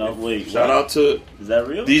 So Well, no, wait, shout what? out to Is that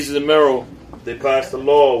real? these are the Mero. They passed a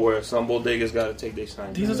law where some bodegas got to take their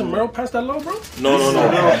signs. These is a Merrill past that law, bro? No.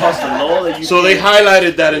 Past the law that you So they can't-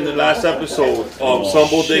 highlighted that in the last episode. Some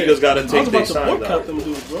bodegas got to I was take their about to signs boycott out. them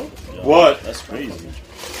dudes, bro. Yo, What? That's crazy.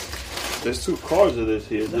 There's 2 cards of this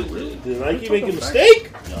here. Did Nike make a talking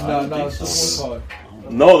mistake? I no, don't no, think it's so. just one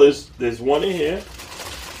card. No, there's one in here.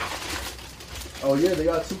 Oh yeah, they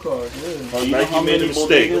got 2 cards. Yeah. Oh, you know Nike how made a many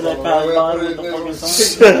mistake. bodegas that pass by with the fucking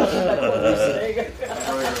sign?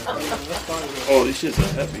 Oh, these shits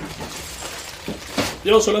are heavy.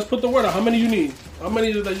 Yo, so let's put the word out. How many you need? How many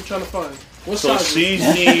is it that you trying to find? What So size?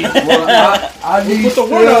 Ceze need, Well, I need put the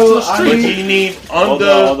word out to the still- I street. but need- he need Hold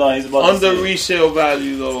on, he's about to under say. resale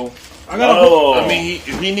value though. I got a Oh. I mean,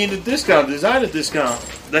 he need a discount, designer discount.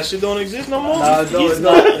 That shit don't exist no more. Nah, He's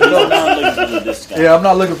not looking for the discount. Yeah, I'm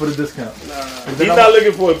not looking for the discount. He's not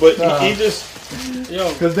looking for it, but Nah. he just Yo,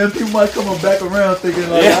 Because then people might come back around thinking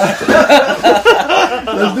like,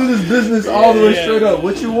 let's do this business all the way Yeah. straight up.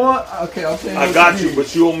 What you want? Okay, I'll pay. I got you,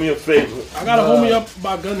 but you owe me a favor. I got a homie up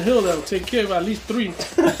by Gun Hill that'll take care of at least 3.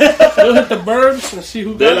 He'll hit the burbs and see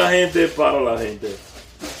who De la got it. gente para la gente.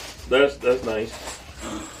 That's nice.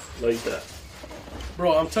 Like that.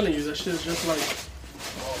 Bro, I'm telling you, that shit's just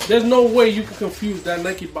like... There's no way you can confuse that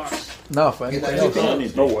Nike box. No, for anything else.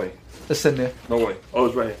 Anything No way. It's in there. No way. Oh,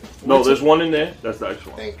 it's right here. No, there's one in there. That's the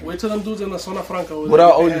actual one. Thank you. Wait till them dudes in the Zona Franca. What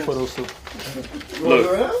I owe you for those two? Look,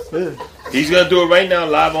 Yeah. he's gonna do it right now,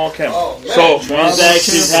 live on camera. Oh, man. So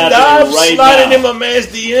Transactions stop happening right sliding now. in my man's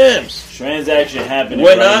DMs. Transaction happening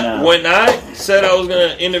When right now. when I said I was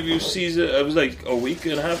gonna interview Ceze, it was like a week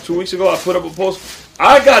and a half, 2 weeks ago. I put up a post.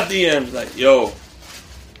 I got DMs like, "Yo,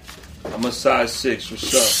 I'm a size 6.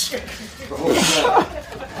 What's up?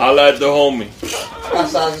 Holla at the homie." Got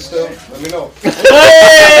sizes still? Let me know.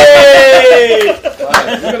 Hey! You're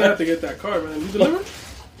gonna have to get that car, man. You deliver?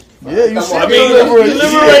 Yeah, you see I me mean, deliver it.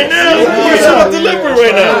 deliver right now. Yeah. Deliver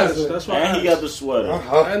right now. That's why And he got the sweater.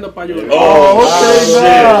 I end up by your. Oh, okay, shit.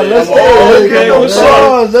 nah. Let's Oh, get okay, them what's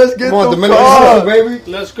cars. Let's get Come on, them Dominican sister, cars. baby.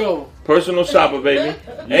 Let's go. Personal shopper, baby.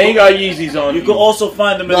 Ain't got Yeezys on. You can also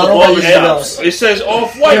find them in No, the I don't baller like shops. It says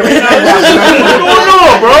off-white right now. What's going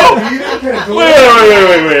on, bro?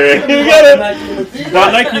 Wait. You got it.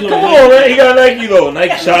 Got Nike Come on, man. He got Nike though.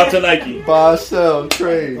 Nike. Shout out to Nike. Buy, sell,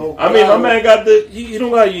 trade. I mean, my man got the. He don't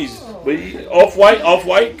got Yeezys, but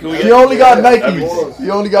off-white. Can we get? He only got Everything. Nikes. He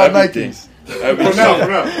only got Everything. Nikes.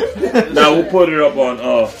 Everything. Now we'll put it up on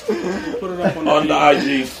Put it up on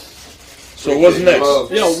the IG. So what's next?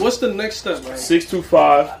 Yo, what's the next step, man?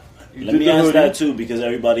 625. Let me ask that too, because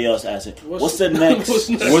everybody else asked it. What's the next? What's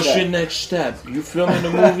next? What's your next step? You filming the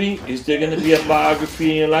movie? Is there gonna be a biography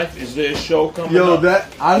in your life? Is there a show coming Yo, up? that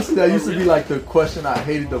honestly, that used to be like the question I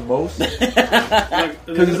hated the most. Like,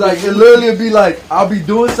 Because it's like, it literally would be like, I'll be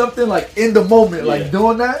doing something like in the moment, like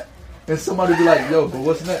doing that, and somebody would be like, yo, but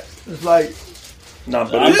what's next? It's like, Nah,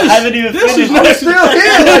 but I haven't even finished I'm this. still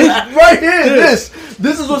here, like, right here.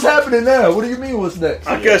 This is what's happening now. What do you mean, what's next?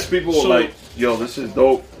 I guess people were So- like, "Yo, this is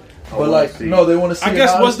dope." I But wanna like, see. no, they want to see. I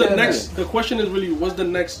guess it. what's the understand next? The question is really, what's the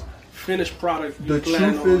next finished product? You that. The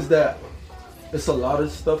plan truth on? is that it's a lot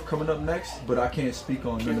of stuff coming up next, but I can't speak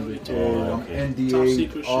on none of it. Oh, okay. I'm Top NDA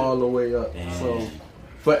secret shit. all the way up. Damn. So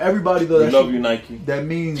for everybody though, we that, love you, Nike. that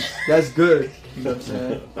means that's good. You know what I'm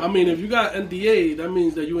saying? I mean, if you got NDA, that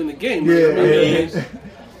means that you in the game. Yeah, right?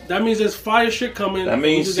 That means there's fire shit coming. That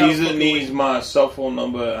means We just gotta Caesar fucking needs wait. my cell phone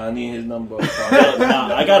number. I need his number.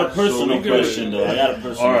 Nah, I got a personal we good. question though. I got a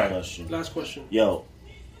personal All right. question. Last question. Yo,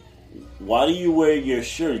 why do you wear your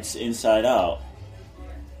shirts inside out?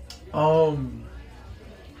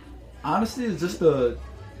 Honestly, it's just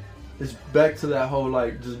it's back to that whole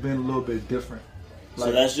like just being a little bit different. So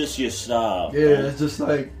Like, that's just your style. yeah, it's just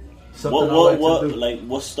like something What I like to do. like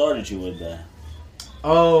what started you with that?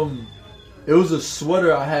 It was a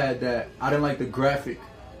sweater I had that I didn't like the graphic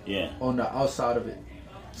Yeah. on the outside of it,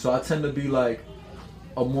 so I tend to be like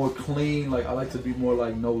a more clean. Like I like to be more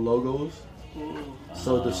like no logos.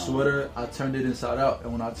 So the sweater, I turned it inside out,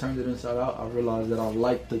 and when I turned it inside out, I realized that I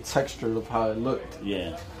liked the texture of how it looked.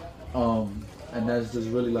 Yeah. And that's just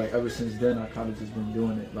really like ever since then I kind of just been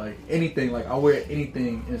doing it. Like anything, like I wear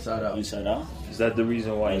anything inside out. Inside out? Is that the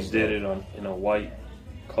reason why That's you did it in a white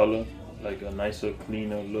color, like a nicer,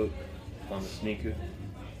 cleaner look on the sneaker?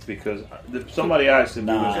 Because somebody asked if it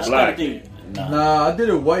Nah, was I black. think nah. Nah, I did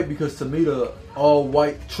it white because to me the all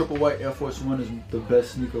white, triple white Air Force One is the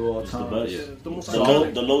best sneaker of all It's the time. best. Yeah, the most The low,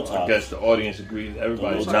 iconic. the low I top. guess the audience agrees.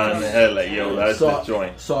 Everybody's The nodding their head like, "Yo, that's the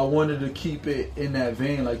joint." So I wanted to keep it in that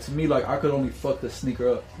vein. Like to me, like I could only fuck the sneaker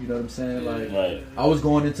up. You know what I'm saying? Like Right, I was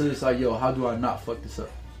going into this like, yo, how do I not fuck this up?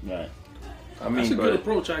 right. I mean, That's a good but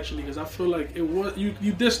approach actually, because I feel like it was you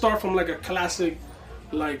did start from like a classic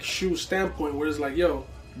like shoe standpoint, where it's like, yo,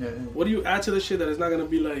 Yeah. what do you add to this shit that is not gonna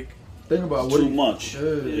be like? Think about It's what too you- much.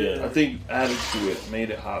 Yeah. I think added to it made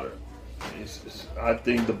it hotter. I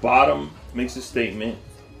think the bottom makes a statement.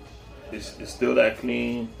 It's still that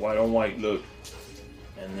clean white on white look,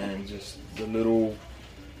 and then just the little.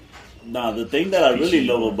 Nah, the thing that I really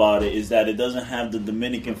love about it is that it doesn't have the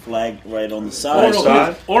Dominican flag right on the side.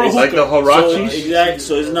 Or a It's like the hookah. So, Harachis, exactly.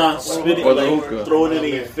 So it's not spitting, Or the like hookah. throwing it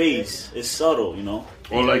in your face. It's subtle, you know.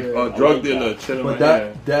 or like Yeah. a I drug like dealer that. chilling But my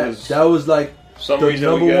hair. that 'Cause that was like some the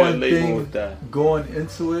reason we number got a one label thing with that. going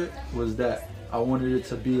into it was that I wanted it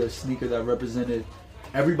to be a sneaker that represented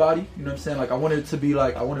everybody. You know what I'm saying? Like I wanted it to be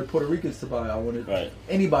like I wanted Puerto Ricans to buy it. I wanted Right.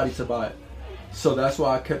 anybody to buy it. So that's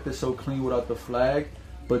why I kept it so clean without the flag.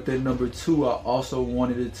 But then number two, I also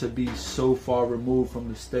wanted it to be so far removed from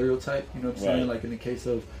the stereotype. You know what I'm saying? Right. Like in the case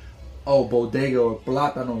of bodega or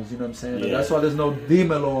plátanos. You know what I'm saying? Like, Yeah. that's why there's no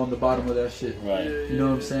dímelo on the bottom of that shit. Right. You know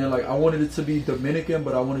what I'm saying? Like I wanted it to be Dominican,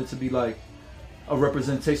 but I wanted it to be like a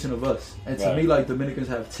representation of us. And to Right. me, like Dominicans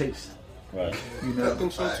have taste. Right. You I know?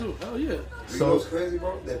 think so too. Hell yeah. You So- know what's crazy,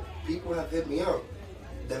 bro? That people have hit me up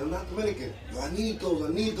that are not Dominican. Yo, I need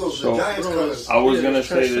those. So, the Giants colors. I was Yeah, gonna it's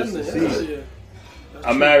say this to transcendent. Caesar. Yeah.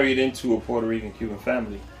 I'm married into a Puerto Rican Cuban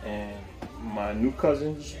family, and my new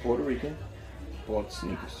cousin is Puerto Rican, bought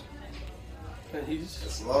sneakers, And he's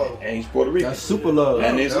That's love. and he's Puerto Rican. That's super love.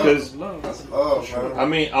 And it's because love. That's love, man. I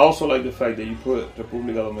mean, I also like the fact that you put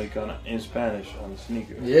República Dominicana in Spanish on the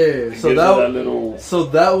sneaker. Yeah, It so gives that, it that little. so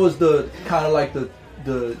that was the kind of like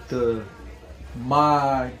the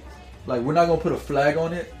my, like, we're not gonna put a flag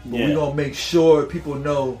on it, but Yeah. we're gonna make sure people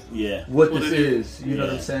know Yeah. what What this it is. You know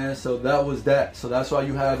what Yeah. I'm saying? So that was that. So that's why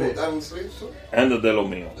you have They it. call that on sleeves, too? And the De Lo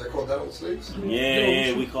Mio. They call that on sleeves?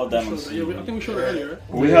 Yeah, we called that one. Yeah, I think we showed it earlier.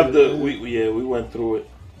 Right? We have the we went through it,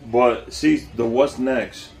 but see the what's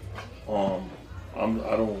next. I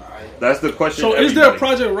don't. That's the question. So, is there a everybody-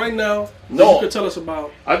 project right now that No. you could tell us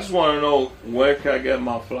about? I just want to know where can I get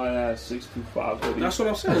my fly ass 625 hoodie? That's what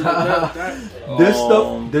I'm saying. That,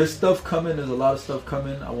 There's stuff coming. There's a lot of stuff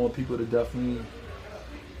coming. I want people to definitely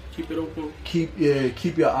keep it open. keep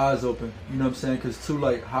your eyes open. You know what I'm saying? Because too,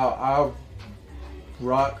 like, how I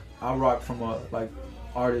rock from a like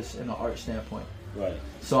artist and an art standpoint. Right.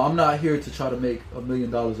 So I'm not here to try to make $1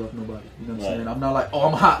 million off nobody. You know what I'm Right. saying? I'm not like, oh,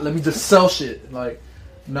 I'm hot, let me just sell shit. Like,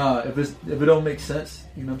 nah, if it don't make sense,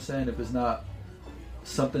 you know what I'm saying? If it's not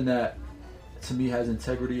something that to me has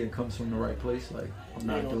integrity and comes from the right place, like, I'm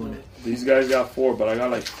not doing it. These guys got 4, but I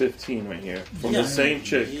got like 15 right here from the same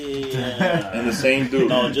chick Yeah. and the same dude.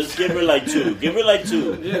 No, just give her like 2. Give her like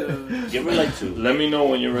 2. Yeah. Give her like 2. Let me know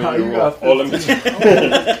when you're How ready to you roll. got Oh, let me.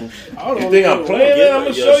 I don't You know. think I'm playing? Give her- I'm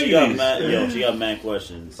gonna yo, show she you got these. she got mad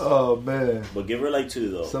questions. Oh, man. But give her like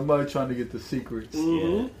 2 though. Somebody trying to get the secrets.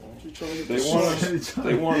 Mm-hmm. Yeah.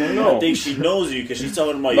 They want to I know. think she knows you because she's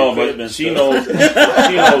talking about No, your crib but and she stuff.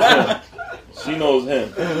 knows. She knows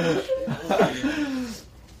him.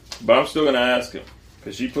 But I'm still gonna ask him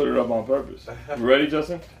because she put it up on purpose. You ready,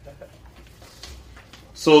 Justin?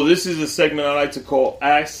 So this is a segment I like to call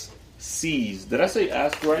Ask C's. Did I say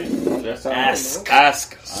ask right? Did that sound right?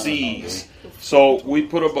 Ask C's. So we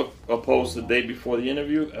put up a post the day before the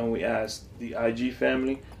interview, and we asked the IG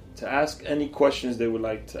family to ask any questions they would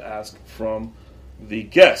like to ask from the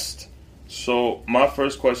guest. So my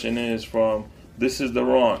first question is from This is the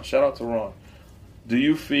Ron. Shout out to Ron. Do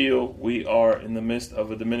you feel we are in the midst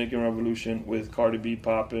of a Dominican revolution with Cardi B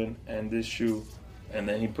popping and this shoe? And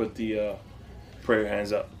then he put the prayer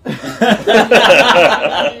hands up.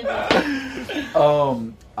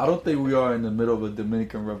 I don't think we are in the middle of a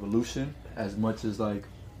Dominican revolution as much as, like,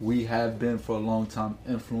 we have been for a long time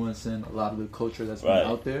influencing a lot of the culture that's been Right.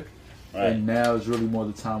 out there. Right. And now is really more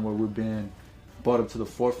the time where we're being brought up to the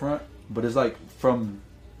forefront. But it's like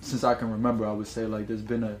since I can remember, I would say, like, there's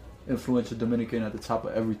been a influential Dominican at the top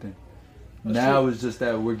of everything. That's Now true. it's just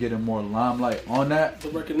that we're getting more limelight on that. The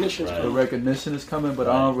recognition. Right. The recognition is coming, but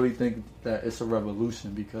Right. I don't really think that it's a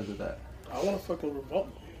revolution because of that. I want to fucking revolt.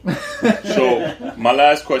 So my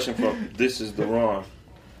last question from This is the Ron.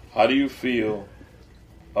 How do you feel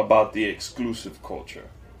about the exclusive culture?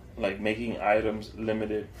 Like making items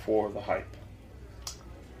limited for the hype?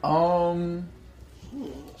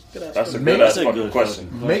 That's a good That's ass a fucking good question.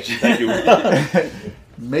 Make, Thank you.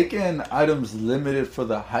 making items limited for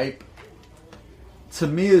the hype, to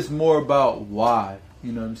me, is more about why.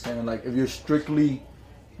 You know what I'm saying? Like, if you're strictly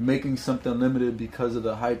making something limited because of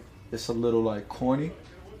the hype, it's a little, like, corny.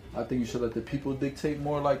 I think you should let the people dictate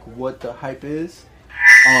more, like, what the hype is.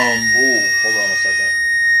 Ooh, hold on a second.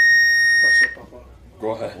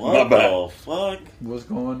 Go ahead. What My bad. the fuck? What's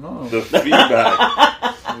going on? The feedback.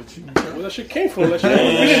 What you Where that shit came from? That shit,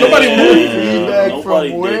 Yeah. nobody moved. Feedback Nobody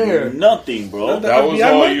from where? did nothing, bro. That was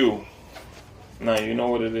FBI all mic? you. Nah, you know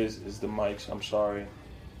what it is? It's the mics. I'm sorry.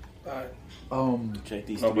 Alright. Check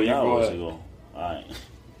these No, but 3 you go hours ahead. ago. Alright.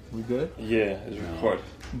 We good? Yeah, it's recorded.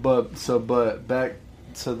 But back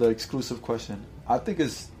to the exclusive question. I think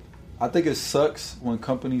it sucks when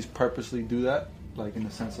companies purposely do that, like, in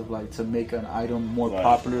the sense of, like, to make an item more Right.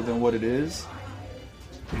 popular than what it is.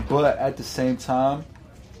 But at the same time,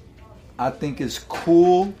 I think it's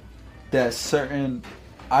cool that certain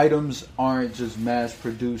items aren't just mass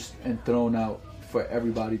produced and thrown out for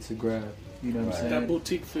everybody to grab. You know what I'm That saying?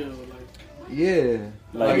 boutique feel. Like, Yeah.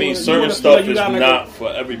 I mean, you certain wanna feel stuff like you is got, like, not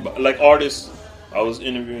for everybody. Like artists, I was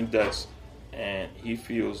interviewing Dex, and he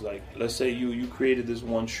feels like, let's say you created this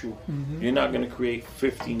one shoe. You're not going to create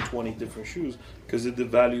 15, 20 different shoes because it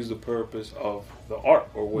devalues the purpose of the art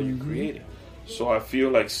or what you created. So I feel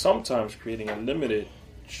like sometimes creating a limited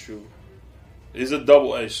shoe is a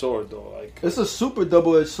double-edged sword, though. Like, It's a super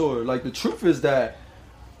double-edged sword. Like, the truth is that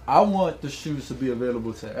I want the shoes to be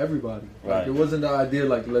available to everybody. Like, Right. it wasn't the idea,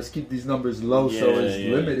 like, let's keep these numbers low so it's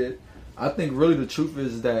Yeah. limited. I think really the truth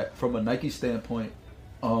is that from a Nike standpoint,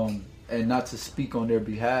 and not to speak on their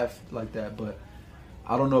behalf like that, but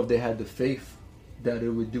I don't know if they had the faith that it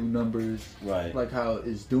would do numbers Right. like how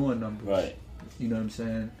it's doing numbers. Right. You know what I'm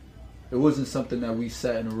saying? It wasn't something that we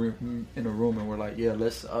sat in a room and we're like, yeah,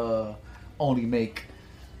 let's only make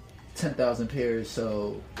 10,000 pairs,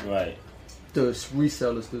 so Right. the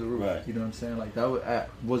resellers through the roof. Right. You know what I'm saying? Like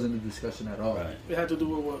wasn't a discussion at all. Right. It had to do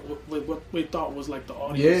with what we thought was like the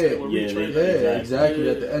audience that were retraining. Yeah, exactly.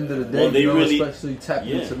 Yeah. At the end of the day, Well, they really- especially tapped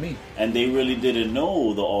into me. And they really didn't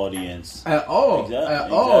know the audience. At all. Exactly,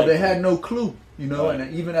 At all. They exactly. had no clue. You know, Right.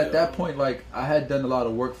 and even at that point, like, I had done a lot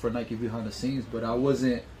of work for Nike behind the scenes, but I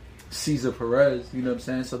wasn't Cesar Perez, you know what I'm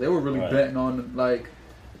saying? So they were really Right. betting on, like,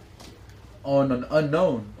 on an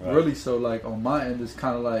unknown, Right. really. So, like, on my end, it's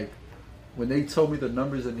kind of like, when they told me the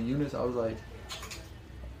numbers and the units, I was like,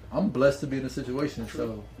 I'm blessed to be in a situation,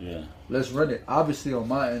 so Yeah. let's run it. Obviously, on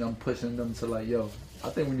my end, I'm pushing them to, like, yo, I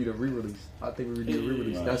think we need a re-release. I think we need a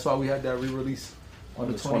re-release. Right. That's why we had that re-release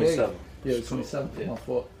on the 28th. 27th. Yeah, the 27th. Yeah. My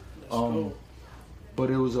fault. Cool. But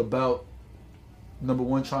it was about, number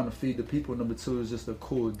one, trying to feed the people. Number two, it was just a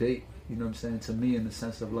cool date. You know what I'm saying? To me, in the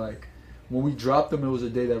sense of, like, when we dropped them, it was a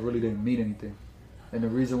day that really didn't mean anything. And the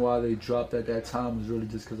reason why they dropped at that time was really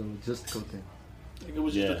just because of a logistical thing. Like, it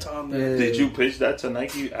was just Yeah. a time that Yeah. Did you pitch that to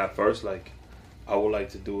Nike at first? Like, I would like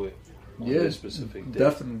to do it on Yeah, this specific day.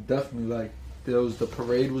 Definitely. Like, the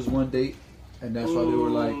parade was one date, and that's why they were,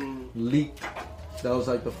 like, leaked. That was,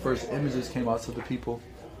 like, the first images came out to the people.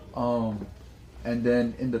 And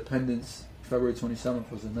then Independence, February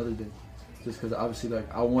 27th was another day. Just because, obviously,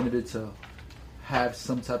 like, I wanted it to have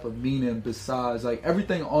some type of meaning besides, like,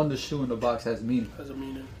 everything on the shoe in the box has meaning. has a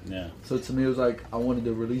meaning. Yeah. So to me, it was like, I wanted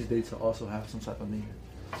the release date to also have some type of meaning.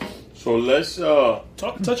 So let's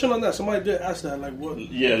Touching on that, somebody did ask that, like, what?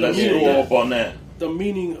 yeah, the let's meaning, go up on that. the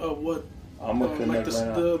meaning of what, I'm gonna like connect right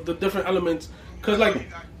now. the different elements, because, like,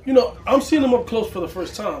 you know, I'm seeing them up close for the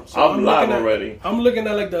first time. So I'm live looking at, already. I'm looking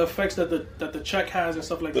at, like, the effects that the check has and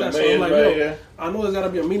stuff like The that. So I'm mayor's like, right yo, here. I know there's got to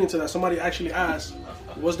be a meaning to that. Somebody actually asked,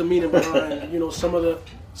 what's the meaning behind, you know, some of the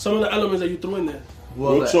elements that you threw in there.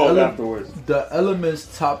 Well, We'll the talk afterwards. The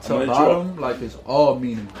elements top to I'm gonna bottom, like, is all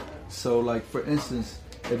meaning. So, like, for instance,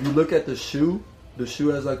 if you look at the shoe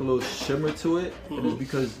has, like, a little shimmer to it. And it's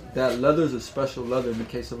because that leather is a special leather in the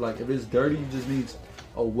case of, like, if it's dirty, you just need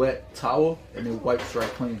a wet towel and it wipes right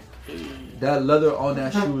clean. That leather on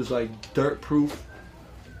that shoe is, like, dirt proof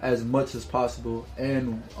as much as possible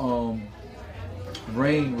and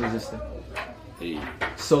rain resistant.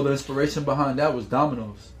 So the inspiration behind that was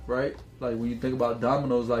dominoes, right? Like, when you think about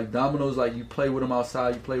dominoes, like, you play with them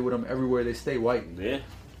outside, you play with them everywhere, they stay white. Yeah.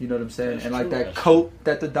 You know what I'm saying? That's and, like, true. that That's coat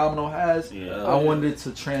that the domino has, Yeah. I wanted it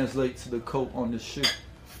to translate to the coat on the shoe.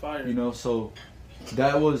 Fire. You know, so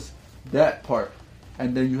that was that part.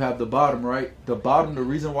 And then you have the bottom, right? The bottom, the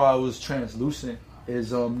reason why it was translucent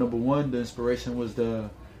is, number one, the inspiration was the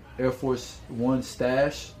Air Force One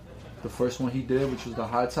stash, the first one he did, which was the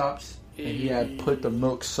high tops. And he had put the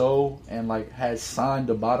milk sole and, like, had signed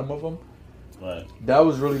the bottom of them. Right. That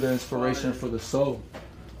was really the inspiration for the sole.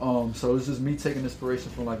 So it's just me taking inspiration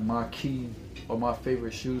from, like, my key or my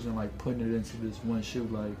favorite shoes and, like, putting it into this one shoe.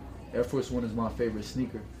 Like, Air Force One is my favorite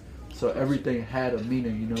sneaker. So everything had a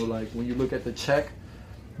meaning, you know. Like, when you look at the check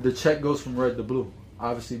goes from red to blue,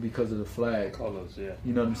 obviously because of the flag. Colors, yeah.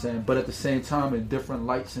 You know what I'm saying? But at the same time, in different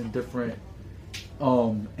lights and different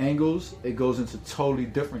angles, it goes into totally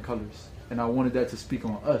different colors. And I wanted that to speak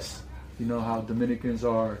on us. You know how Dominicans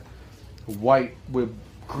are white with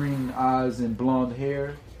green eyes and blonde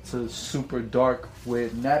hair to super dark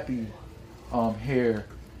with nappy hair.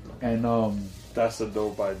 And That's a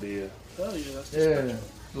dope idea. Hell yeah, that's the yeah. spectrum.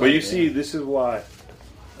 But you see, this is why,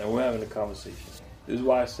 and we're having a conversation. This is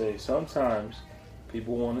why I say sometimes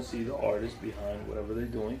people want to see the artist behind whatever they're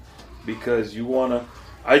doing, because you want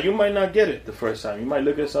to. You might not get it the first time. You might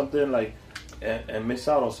look at something like and miss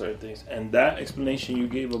out on certain things. And that explanation you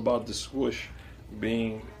gave about the swoosh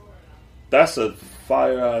being, that's a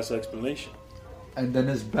fire ass explanation. And then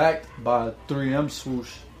it's backed by a 3M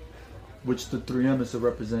swoosh, which the 3M is to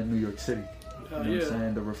represent New York City. You know what I'm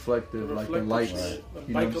saying? The reflective, like the lights. Right.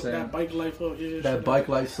 You know what I'm saying? That bike life up here. That bike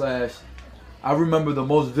life slash. I remember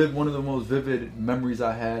one of the most vivid memories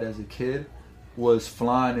I had as a kid was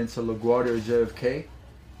flying into LaGuardia or JFK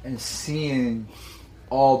and seeing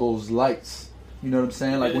all those lights. You know what I'm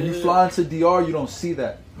saying? Like when you fly into DR, you don't see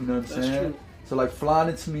that. You know what I'm saying? True. So like flying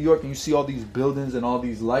into New York and you see all these buildings and all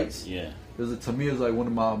these lights. Yeah. To me, it was like one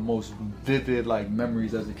of my most vivid like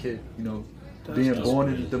memories as a kid. You know, That's being born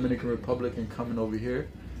in crazy. the Dominican Republic and coming over here,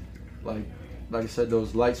 like I said,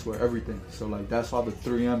 those lights were everything. So like that's why the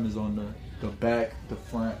 3M is on the back, the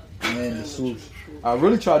front, and the swoosh. I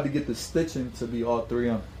really tried to get the stitching to be all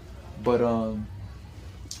 3M, but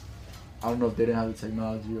I don't know if they didn't have the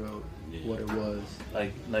technology or what it was.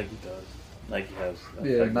 Like Nike does. Nike has.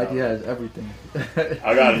 Yeah, Nike has everything.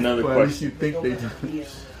 I got another Well, question. at least you think they do.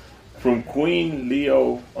 From Queen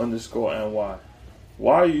Leo _NY.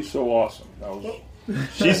 Why are you so awesome?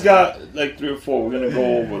 She's got like 3 or 4. We're gonna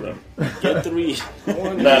go over them. Get 3.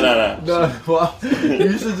 Nah. No, well,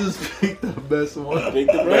 you should just pick the best one. Pick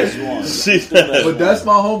the best one. She's But that's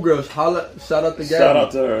my homegirl. Shout out to Gabby. Shout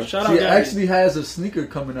out to her. Shout out She Gabby. actually has a sneaker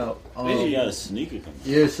coming out. She got a sneaker coming.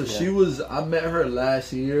 Yeah, so she was. I met her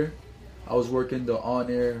last year. I was working the On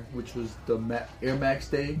Air, which was the Air Max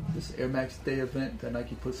Day, this Air Max Day event that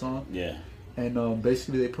Nike puts on. Yeah. And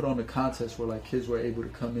basically they put on a contest where like kids were able to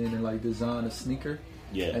come in and like design a sneaker.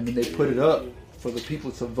 Yeah. And then they put it up for the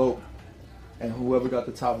people to vote. And whoever got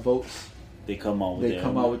the top votes, They come out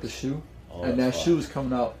with the shoe. Oh, and that that's shoe is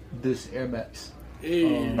coming out this Air Max.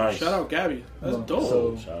 Hey, Nice. shout out Gabby. That's dope.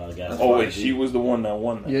 So, Shout out, guys. Oh wait, she was the one that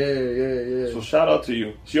won that. yeah. So shout out to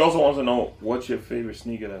you. She also wants to know what's your favorite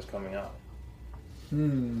sneaker that's coming out.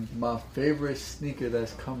 My favorite sneaker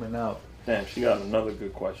that's coming out. Damn, she got another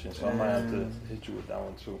good question, so I might have to hit you with that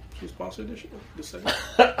one too. She sponsored this segment.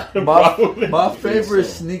 My favorite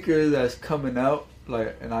sneaker that's coming out,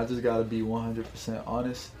 like, and I just gotta be 100%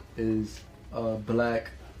 honest, is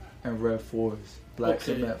black and red 4s, black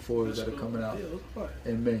cement 4s that are coming out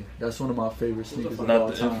in May. That's one of my favorite sneakers of all Not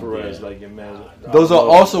the time. infrareds like your man. Those are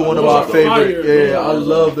also one of my are favorite. fire. Yeah, I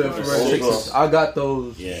love the infrared Those sixes. I got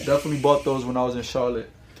those. Yeah. Definitely bought those when I was in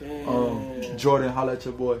Charlotte. Jordan, holla at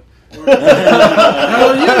your boy. Hell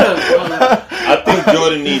yeah. I think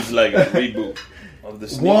Jordan needs like a reboot of the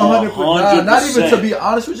sneaker. 100%. Not even, 100%. to be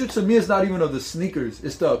honest with you, to me it's not even of the sneakers.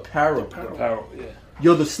 It's the apparel. Apparel, yeah.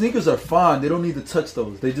 Yo, the sneakers are fine. They don't need to touch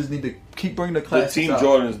those. They just need to keep bringing the The classics Team out.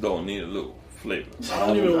 Jordans don't need a little flavor. I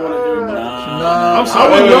don't even want to hear about it. Nah, I'm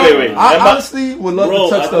sorry. I would Wait. love- I honestly would love Bro,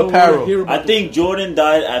 to touch I the don't wanna apparel. hear about I think Jordan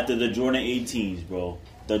died after the Jordan 18s, bro.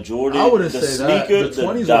 The Jordan, I wouldn't the say that. sneaker, The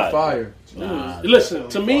 20s died. are fire. Nah, Listen,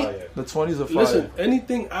 to me, The 20s are fire. listen,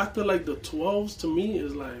 anything after like the 12s to me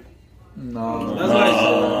is like, No. that's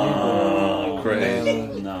like,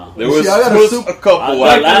 Crazy. nah. There was, See, I got a was super- a couple.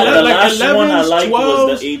 like, the last 11s, one I liked 12s,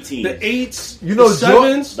 was the 18s. the 8s, You know, the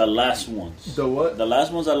 7s. The last ones. The what? The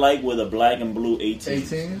last ones I liked were the black and blue 18s.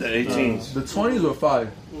 18? The 18s. The 20s were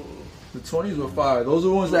fire. The 20s were fire. Those are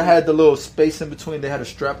the ones that had the little space in between. They had a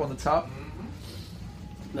strap on the top.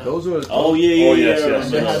 Those were. Oh yeah. Oh, yes, I yes,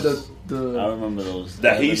 And they remember had those. the. I remember those.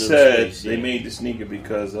 That The he little said space, they yeah. made the sneaker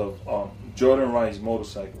because of Jordan rides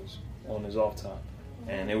motorcycles on his off time,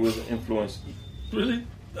 and it was an influence. Really?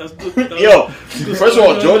 That's Yo, first of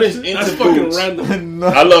all, Jordan's into that's fucking boots. random. No,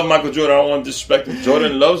 I love Michael Jordan. I don't want to disrespect him.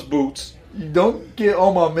 Jordan loves boots. you don't get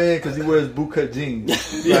on my man because he wears bootcut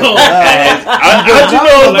jeans. Yo, How'd you know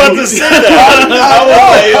I was about to say that? I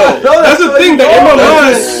was like, yo. No, that's the thing that in my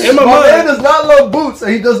mind, in my My man mind, does not love boots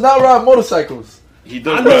and he does not ride motorcycles. He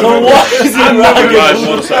does I ride never- motorcycles. I never He rides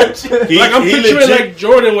motorcycles. He, like I'm he picturing legit, like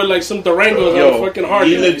Jordan with like some Durangos on a fucking hard.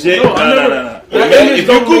 He legit. No, I never. No. That If image you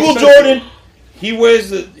don't make Google sense. Jordan, he wears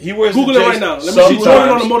the Google the it right J's now. Let me see Jordan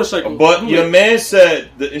sometimes. on a motorcycle. But Google your it. man said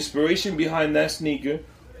the inspiration behind that sneaker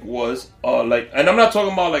was like, and I'm not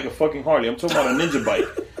talking about like a fucking Harley. I'm talking about a ninja bike.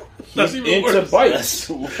 That's He's even into worse. bikes,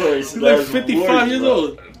 That's worse. He's like That's 55 worse, years bro.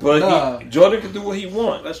 old. but Nah. Jordan can do what he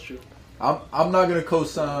wants. That's true. I'm not gonna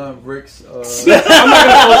co-sign Rick's I'm not gonna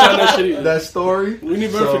co-sign that shit either. that story. We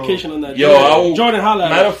need So, verification on that. Yo, Jordan, I will- Jordan holla.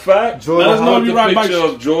 Matter of fact, Jordan, Let us know I'll if you put ride a picture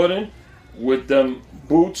bikes. of Jordan with them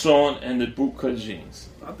boots on and the bootcut jeans.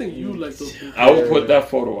 I think you like those people. I will put that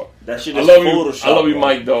photo up. That shit I is love you. Photoshop. I love you, bro.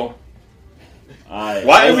 Mike. Though. Alright.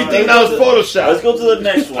 Why Let's everything go now is to the- Photoshop? Let's go to the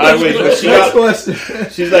next one. Alright, wait, but she Next got, question.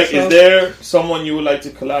 she's like, is there someone you would like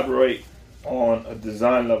to collaborate on a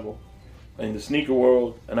design level in the sneaker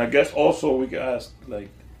world? And I guess also we could ask, like,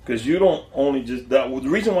 because you don't only just that. Well, the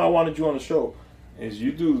reason why I wanted you on the show is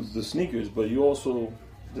you do the sneakers, but you also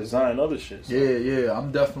design other shit. So. Yeah.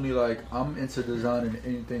 I'm definitely like I'm into designing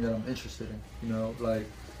anything that I'm interested in. You know, like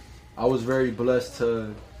I was very blessed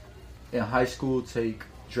to in high school take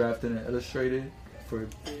drafting and illustrated for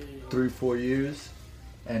 3-4 years,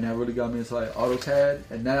 and that really got me into like AutoCAD,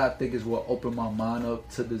 and that I think is what opened my mind up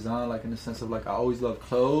to design, like in the sense of like I always loved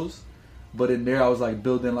clothes, but in there I was like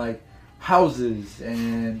building like houses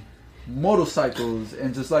and motorcycles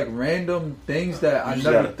and just like random things that I You just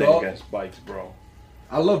never gotta think thought. against bikes, bro.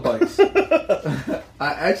 I love bikes. I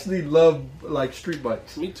actually love like street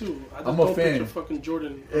bikes. Me too. I just I'm a don't fan. picture fucking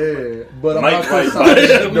Jordan. Yeah, but I'm Mike not rides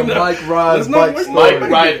co-signing the bikes. Mike rides Let's not- bike let's story. Mike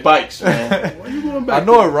ride bikes, man. Why you going back? I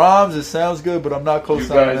know it rhymes, it sounds good, but I'm not You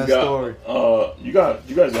co-signing guys that story. got,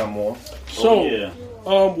 you guys got more. So, Oh,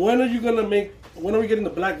 yeah. when are you gonna make? when are we getting the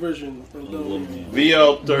black version of Lo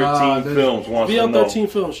Mio? VL13 Films wants to know. VL13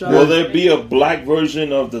 Films. Shout Will out. there be a black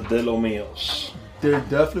version of the De Lo Mios? There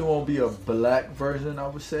definitely won't be a black version, I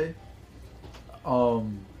would say.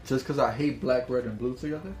 Just because I hate black, red, and blue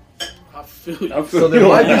together. I feel you. So there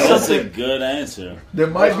might be That's a something. good answer. There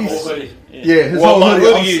might be. Already. Yeah, his Well, whole my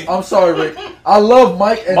hoodie. hoodie- I'm sorry, Rick. I love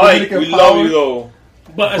Mike and Mike, Dominican we Power, love you though.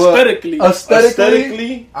 But but aesthetically,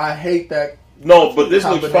 Aesthetically, I hate that. no, but this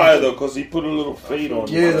looks Combination. fire though because he put a little fade on it.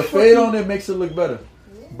 Yeah, the fade on it makes it look better.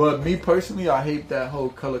 But me personally, I hate that whole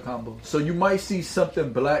color combo. So you might see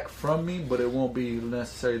something black from me, but it won't be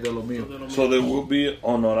necessarily De Lo Mio. So there will be,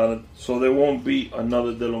 so there won't be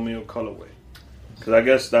another De Lo Mio colorway. Because I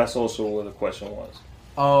guess that's also what the question was.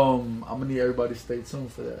 I'm gonna need everybody to stay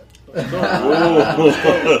tuned for that. Whoa.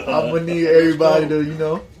 I'm gonna need everybody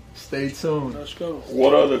to, stay tuned. let's go.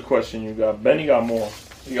 What other question you got? Benny got more.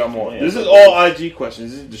 You got more. Yeah. This is all IG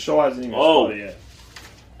questions. The show hasn't even started yet.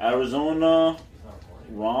 Arizona,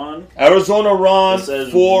 Ron. Arizona Ron, It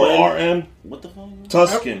says 4RM, What the fuck?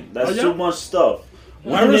 Tuscan. That's Oh, yeah? too much stuff.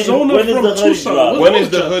 Arizona when is from the hoodie Tucson. drop? When is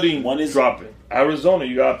the hoodie When is- dropping? Arizona,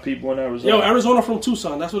 you got people in Arizona. Yo, Arizona from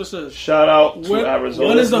Tucson. That's what it says. Shout out to When- Arizona.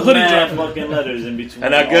 when is the hoodie Mad dropping? fucking letters in between.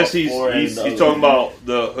 And I guess all he's four and the talking other. about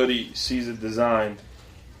the hoodie Ceze designed,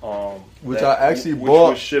 Which that- I actually which bought.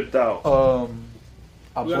 was shipped out.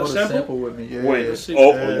 I You got bought a a sample? sample with me. Yeah, Wait, let's see.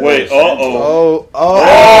 wait, Oh,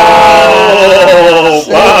 Oh,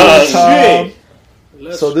 wow, Sample shit.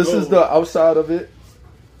 Let's So this go. is the outside of it.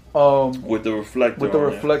 With the reflector. With the on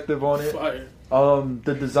it. reflective on it. Fire.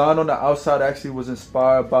 The design on the outside actually was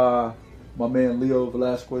inspired by my man Leo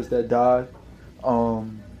Velasquez that died.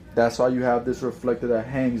 That's why you have this reflector that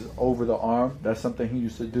hangs over the arm. That's something he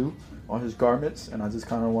used to do on his garments, and I just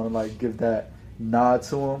kind of want to give that nod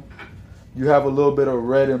to him. You have a little bit of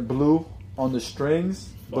red and blue on the strings,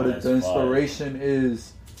 but That's the inspiration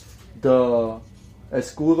is the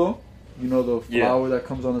escudo. The flower that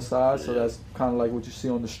comes on the side. So that's kind of like what you see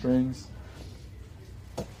on the strings.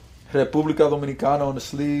 República Dominicana on the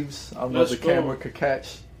sleeves. I don't know if the Let's go. camera could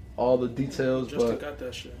catch all the details, Justin but got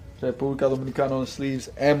that shit. República Dominicana on the sleeves.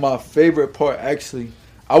 And my favorite part, actually,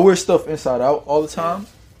 I wear stuff inside out all the time.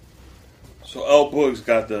 So L Boog's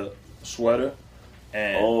got the sweater,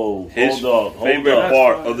 and his hold favorite up.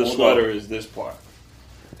 part That's of the fine. sweater is this part.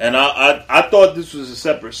 And I thought this was a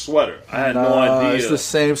separate sweater. I had no idea. It's the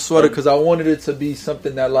same sweater because I wanted it to be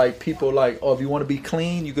something that people if you want to be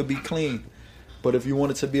clean, you could be clean. But if you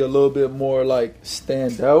want it to be a little bit more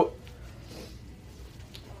stand out,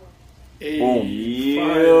 Hey, Boom.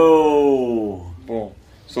 Yo. Boom.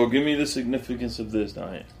 So give me the significance of this,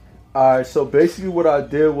 Diane. Alright, so basically what I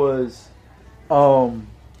did was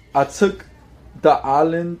I took the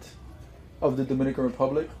island of the Dominican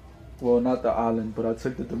Republic. Well, not the island, but I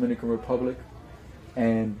took the Dominican Republic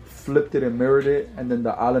and flipped it and mirrored it, and then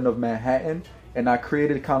the island of Manhattan, and I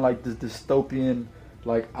created kind of like this dystopian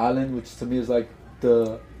island, which to me is like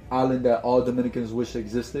the island that all Dominicans wish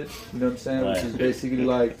existed. You know what I'm saying? Right. Which is basically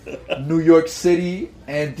like New York City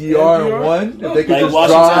and DR in one. If they could Like just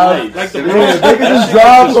Washington drive, Heights. Like the yeah, if they could just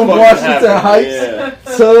drive from fucking Washington happen. Heights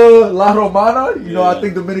Yeah. to La Romana, I Yeah.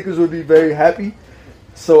 think Dominicans would be very happy.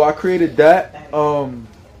 So I created that.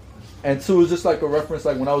 And two, it was just like a reference.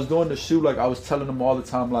 Like when I was doing the shoot, I was telling them all the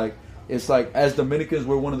time, it's as Dominicans,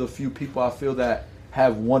 we're one of the few people I feel that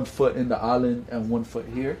have 1 foot in the island and 1 foot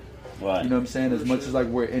here. Right. You know what I'm saying? As much as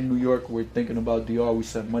we're in New York, we're thinking about DR. We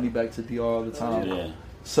send money back to DR all the time. Yeah.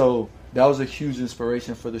 So that was a huge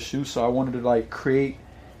inspiration for the shoe. So I wanted to create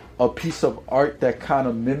a piece of art that kind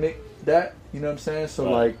of mimicked that. You know what I'm saying?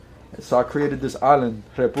 So Right. so I created this island,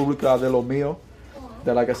 República de Lo Mio,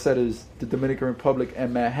 that like I said is the Dominican Republic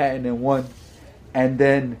and Manhattan in one. And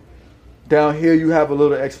then down here you have a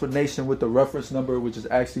little explanation with the reference number, which is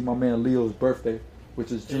actually my man Leo's birthday,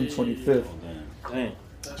 which is June 25th. Damn.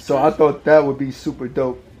 So I thought that would be super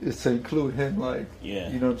dope, is to include him Yeah.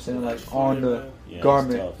 you know what I'm saying, That's on fire, the man. Yeah,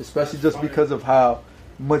 garment, it's tough. especially just because of how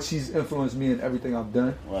much he's influenced me in everything I've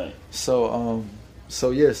done. Right. So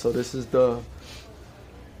so this is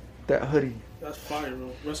that hoodie. That's fire,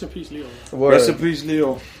 bro. Rest in peace, Leo. Word. Rest in peace,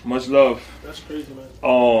 Leo. Much love. That's crazy,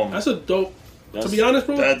 man. That's a dope. To be honest,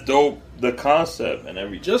 bro, that dope. The concept and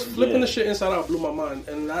everything. just flipping the shit inside out blew my mind,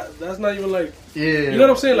 and that's not even Yeah. you know what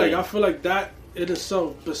I'm saying? I feel like that in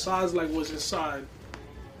itself, besides what's inside,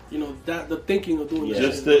 that the thinking of doing that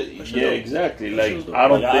Just shit, that shit dope. exactly. That Like shit dope. I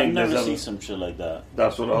don't I've think never there's seen ever. some shit like that.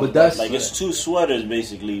 That's what I was. But that's Like it's two sweaters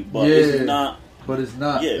basically, but Yeah. it's not. but it's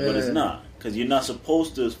not. Yeah, but it's not. because you're not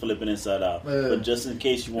supposed to flip it inside out. Yeah. But just in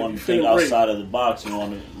case you want to feeling think brave. outside of the box, you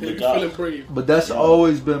want to You're look out. feeling brave. But that's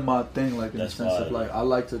always been my thing, like in That's the sense fire. of like I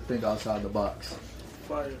like to think outside the box.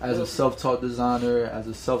 Fire. As a self-taught designer, as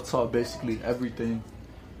a self-taught basically everything,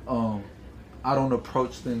 I don't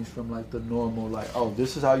approach things from like the normal, like, oh,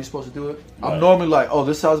 this is how you're supposed to do it. Right. I'm normally like, oh,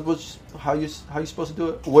 this is how you supposed to do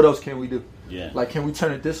it. What else can we do? Yeah. Like, can we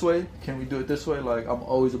turn it this way? Can we do it this way? Like, I'm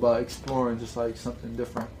always about exploring, just like something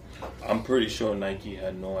different. I'm pretty sure Nike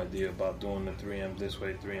had no idea about doing the 3M this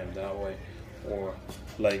way, 3M that way, or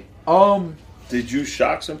like. Did you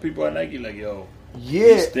shock some people at Nike? Like, yo,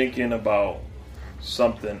 Yeah. he's thinking about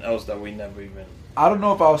something else that we never even. I don't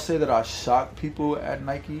know if I would say that I shock people at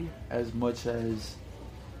Nike as much as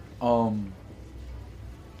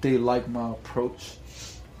they like my approach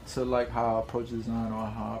to like how I approach design or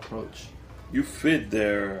how I approach. You fit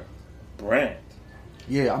their brand.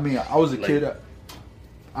 Yeah, I mean, I was a Like- kid.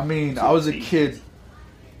 I was a kid.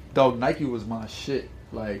 Though Nike was my shit.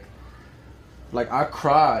 Like I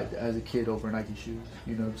cried as a kid over Nike shoes.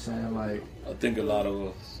 You know what I'm saying? Like, I think a lot of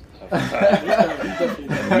us have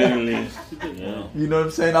admittedly. Yeah. you know what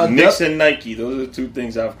I'm saying? Knicks and Nike, those are the two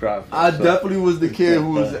things I've cried for. I So, definitely was the kid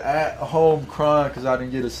who was at home crying because I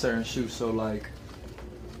didn't get a certain shoe. So like,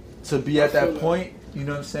 to be at I feel that that. point, you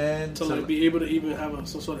know what I'm saying? To like be able to even have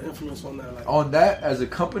some sort of influence on that. Like, On that as a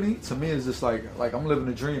company, to me, it's just like I'm living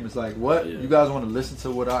a dream. It's like, what? Yeah. You guys want to listen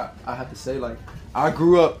to what I have to say? Like, I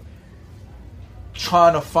grew up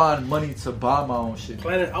trying to find money to buy my own shit.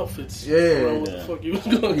 planning outfits. Yeah. I don't know what the fuck you was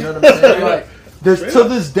going. You know what I'm saying? Like, there's Straight to up.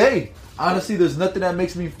 this day, honestly, there's nothing that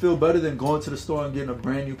makes me feel better than going to the store and getting a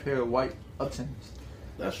brand new pair of white Uptons.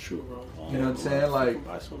 That's true, bro. You know what I'm saying? Like,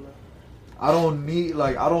 Buy some of that. I don't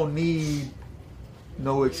need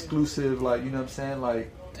no exclusive, like, you know what I'm saying?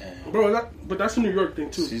 Like, Bro, but that's a New York thing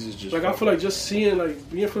too. Caesar's just Like I fucking- feel like just seeing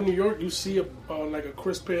being from New York, you see like a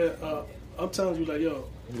crisp pair Uptowns, you like yo.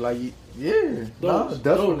 yeah, nah, Those.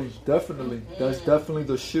 definitely. That's definitely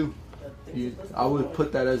the shoe. I would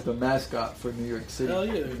put that as the mascot for New York City. Hell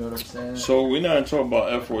yeah. You know what I'm saying? So we're not talking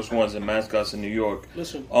about Air Force Ones and mascots in New York.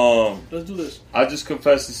 Listen, Um, let's do this. I just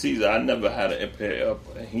confessed to Caesar I never had a pair up,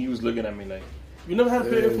 and he was looking at me like You never had a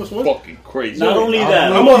pair of Air Force Ones? fucking crazy. Not only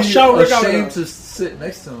that, I'm gonna shout Rick out ashamed now. to sit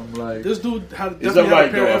next to him. Like, This dude had Is definitely that had right,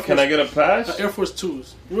 a pair of though? Air Can I Force, get a pass? Air Force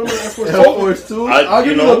 2s. You remember Air Force Air 2s? Force 2? I- I'll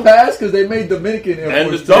give you you know- a pass because they made Dominican Air And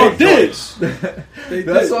the Force dunk did. joints. They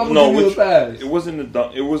That's did. why I'm No, gonna give you which a pass. it wasn't the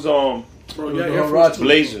dunk. It was Bro, It yeah, was Air on Force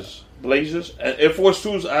 2s. Blazers, and Air Force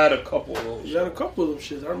 2s. I had a couple of those. You had a couple of them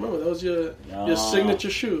shits. I remember that was your Nah. signature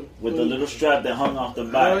shoe with the little strap that hung off the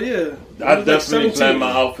back. Oh yeah, I It was like definitely 17. planned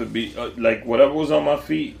my outfit be like whatever was on my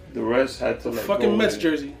feet. The rest had to like Fucking go Mets with it.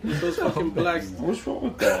 jersey. With those fucking black. What's wrong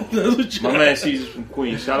with that? That's what you My had. man Caesar's from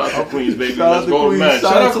Queens. Shout out to Queens, baby. Shout out Let's to go to Queens. Mets.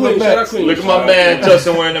 Shout out to the Queens. Shout out Mets. Queens. Look at my man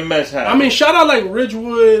Justin wearing the Mets hat. I mean, shout out like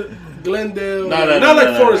Ridgewood, Glendale, Nah, not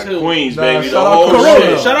like Forest Hill. Queens, Nah, baby. The shout out whole Corona.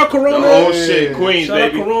 shit. Shout out Corona. The whole shit. Queens, Shout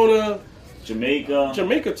out baby. Corona, Jamaica.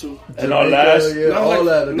 Jamaica too. And our last. yeah, Not all like-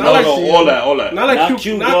 that. not No, like- no, all that. Not like Not Kew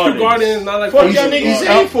Kew Gardens, Gardens. not like Fuck East- y'all niggas East-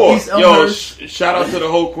 ain't for. East Yo, Elmhurst. shout out to the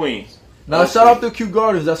whole Queens. Now, shout out to Kew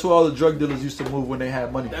Gardens. That's where all the drug dealers used to move when they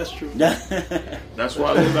had money. That's true. That's where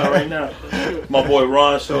I live at right now. My boy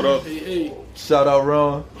Ron showed up. Hey, Shout out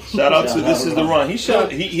Ron. Shout out to Shout This out Is the Ron.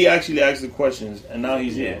 He actually asked the questions, and now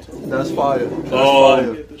he's here. That's fire. That's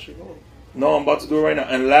fire. get this shit going. No, I'm about to do it right now.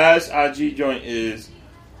 And last IG joint is,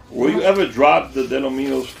 will you ever drop the Lo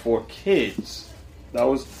Mios for kids?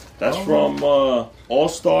 That's from All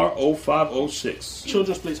Star 0506.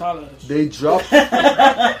 Children's Place Holla. They dropped.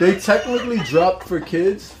 They technically dropped for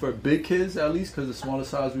kids, for big kids at least, because the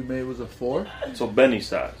smallest size we made was a 4. So Benny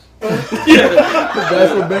size.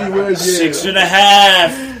 That's what Benny wears. Yeah,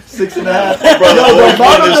 6.5. 6.5. Brother, Yo, always the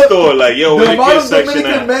amount in of the store like, yo, The where the amount kids of section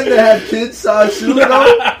Dominican at? men that have kids size shoes, though.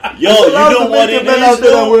 Yo, There's a you lot of know what Dominican it men out is,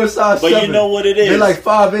 there that wear though? size But 7. you know what it They're is. like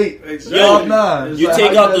 5'8". Exactly. Yo, 5'9". You It's take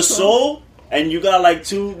like, out how the you sole, and you got like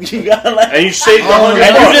two. You got like. And you saved Oh, $100.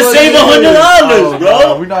 And you just save $100, bro.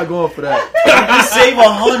 Nah, we're not going for that. You just save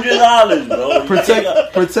 $100, bro. You take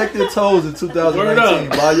out- Protect your toes in 2019.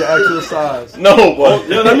 Buy your actual size. No, but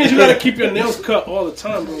Yo, that means you gotta keep your nails cut all the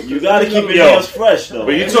time, bro. You gotta keep your Yo. nails fresh, though.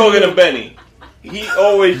 But you talking to Benny.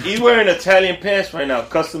 He's wearing Italian pants right now,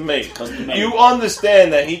 custom made. Custom made. You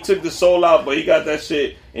understand that he took the sole out, but he got that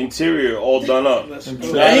shit interior all done up. That's And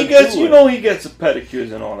true. And he gotta gets, do you it. know, he gets the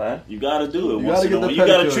pedicures and all that. You gotta do it. You once gotta in get a while. the You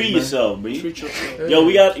gotta pedicures, treat man. yourself, B. Treat yourself. Yo,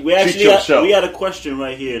 we actually yourself. we got a question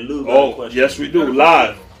right here, Lou. Got a Oh, question. yes, we do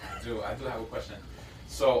live. I do have a question.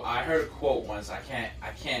 So I heard a quote once. I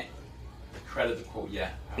can't credit the quote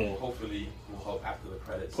yet. Yeah. Hopefully, we'll help after the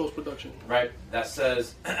credits. Post-production. Right? That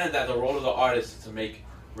says that the role of the artist is to make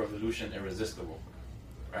revolution irresistible.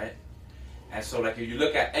 Right? And so, like, if you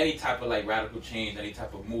look at any type of, like, radical change, any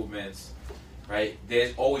type of movements, right,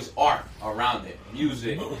 there's always art around it.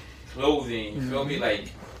 Music, clothing, you feel me?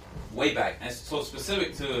 Like, way back. And so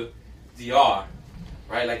specific to DR,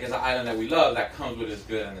 right, like, it's an island that we love that comes with its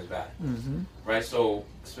good and its bad. Right? So,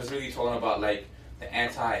 specifically talking about, like, the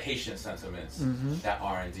anti-Haitian sentiments that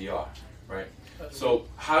are in DR, right? So,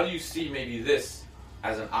 how do you see maybe this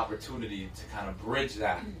as an opportunity to kind of bridge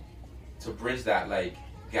that, like,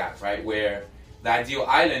 gap, right? Where the ideal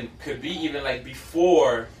island could be even like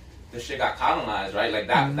before the shit got colonized, right? Like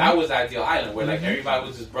that was the ideal island where like everybody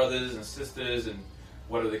was just brothers and sisters and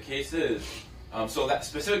whatever the case is. So that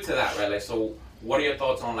specific to that, right? Like, so what are your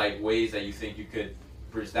thoughts on like ways that you think you could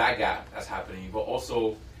bridge that gap that's happening, but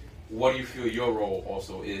also what do you feel your role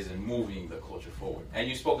also is in moving the culture forward? And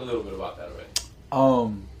you spoke a little bit about that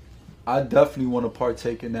already. I definitely want to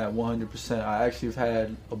partake in that 100%. I actually have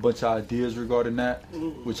had a bunch of ideas regarding that,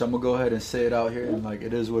 which I'm gonna go ahead and say it out here, and like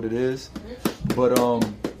it is what it is. But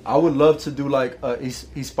I would love to do like a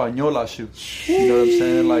Hispaniola shoot. You know what I'm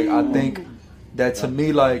saying? Like I think that to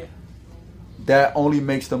me, like that only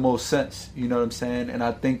makes the most sense. You know what I'm saying? And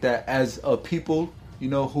I think that as a people, you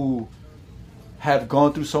know, who have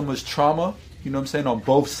gone through so much trauma, you know what I'm saying, on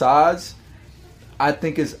both sides, I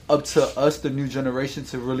think it's up to us, the new generation,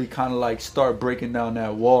 to really kind of like start breaking down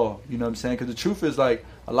that wall. You know what I'm saying? Because the truth is, like,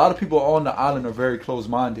 a lot of people on the island are very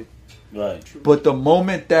closed-minded. Right. But the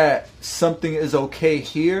moment that something is okay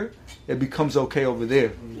here, it becomes okay over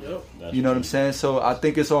there. Yep. You know what I'm saying? So I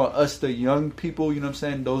think it's on us, the young people, you know what I'm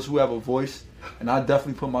saying, those who have a voice, and I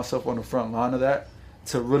definitely put myself on the front line of that,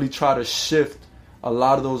 to really try to shift a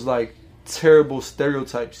lot of those, like, terrible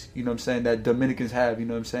stereotypes, you know what I'm saying, that Dominicans have, you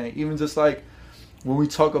know what I'm saying? Even just, like, when we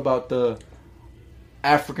talk about the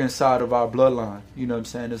African side of our bloodline, you know what I'm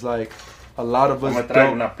saying? It's like a lot of us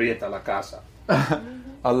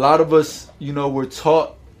a lot of us, you know, were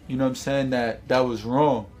taught, you know what I'm saying, that was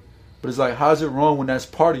wrong. But it's like, how's it wrong when that's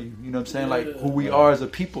part of you? You know what I'm saying? Like, who we are as a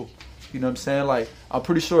people. You know what I'm saying? Like, I'm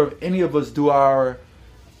pretty sure if any of us do our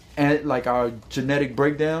genetic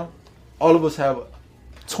breakdown, all of us have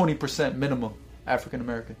 20% minimum African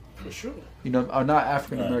American. For sure. You know, or not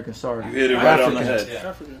African American, sorry. You hit it right on the African. head.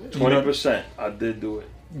 African. 20%. I did do it.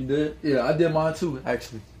 You did? Yeah, I did mine too,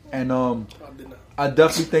 actually. And I did not. I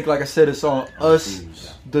definitely think, like I said, it's on us,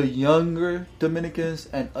 the younger Dominicans,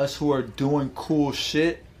 and us who are doing cool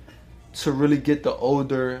shit to really get the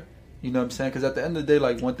older, you know what I'm saying? Because at the end of the day,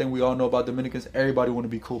 like, one thing we all know about Dominicans, everybody want to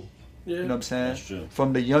be cool. Yeah. You know what I'm saying? That's true.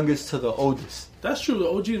 From the youngest to the oldest. That's true. The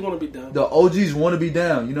OGs want to be down. The OGs want to be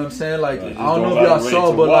down. You know what I'm saying? Like, Right. I don't know if y'all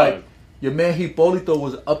saw, but like, your man Hipolito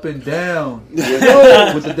was up and down with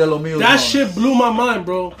the Lo Mio That song. shit blew my mind,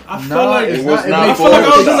 bro. I felt Nah, like it's was not, not it makes I feel like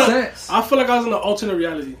I was perfect in a- sense. I feel like I was in an alternate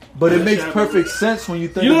reality. But it That makes shit perfect sense when you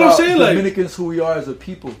think You know what I'm about saying? Like- Dominicans, who we are as a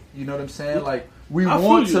people. You know what I'm saying? Like, we I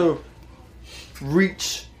want feel to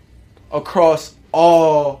reach across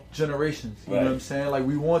all generations. You know Right. what I'm saying? Like,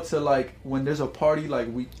 we want to, like, when there's a party, like,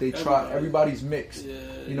 they try, everybody's mixed. Yeah,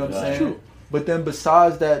 You know what I'm that's saying? true. But then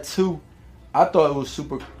besides that, too, I thought it was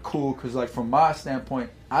super cool because, like, from my standpoint,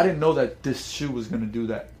 I didn't know that this shoe was going to do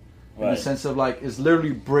that. In Right. the sense of, like, it's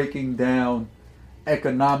literally breaking down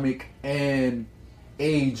economic and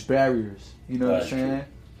age barriers. You know what I'm Right. saying?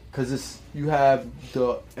 Because you have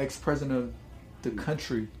the ex-president of the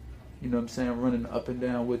country, you know what I'm saying, running up and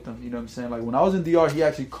down with them. You know what I'm saying? Like, when I was in DR, he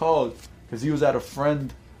actually called because he was at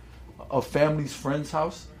a family's friend's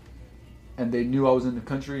house, and they knew I was in the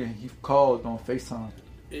country, and he called on FaceTime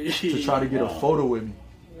to try to get a photo with me.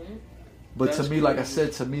 But That's to me, like I crazy.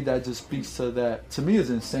 said, to me that just speaks to that. To me, it's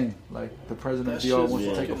insane. Like, the president That of DR shit's wants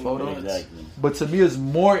to take a fucking photo. nuts. Exactly. But to me, it's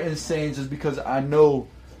more insane just because I know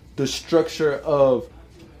the structure of,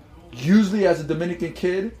 usually as a Dominican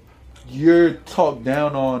kid, you're talked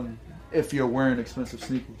down on if you're wearing expensive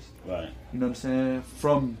sneakers. Right. You know what I'm saying?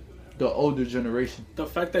 From the older generation. The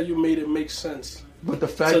fact that you made it make sense. But the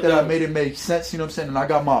fact So that I that- made it make sense, you know what I'm saying? And I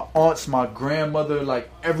got my aunts, my grandmother, like,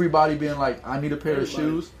 everybody being like, I need a pair of Everybody.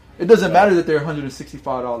 shoes. It doesn't matter that they're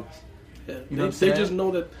 $165. Yeah, You know what I'm they saying? just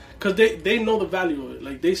know that because they know the value of it.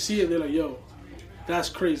 Like, they see it, they're like, yo, that's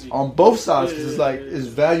crazy. On both sides, because Yeah, it's yeah, like, yeah. it's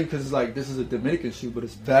value because it's like, this is a Dominican shoe, but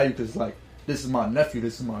it's value because, like, this is my nephew,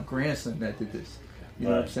 this is my grandson that did this. You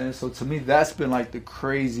know what I'm Right. saying? So to me, that's been like the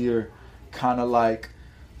crazier kind of like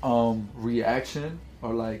reaction,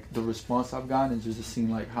 or like the response I've gotten, is just to see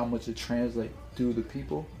like how much it translates through the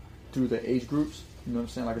people, through the age groups. You know what I'm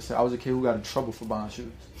saying? Like I said, I was a kid who got in trouble for buying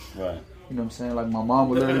shoes. Right. You know what I'm saying? Like my mom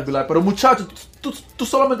would literally be like, pero muchacho, tú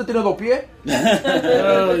solamente tienes 2 pies.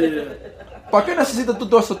 Hell yeah. ¿Para qué necesitas tú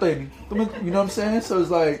dos tenis? You know what I'm saying? So it's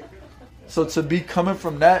like, so to be coming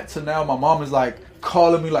from that to now, my mom is like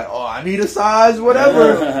calling me like, oh, I need a size,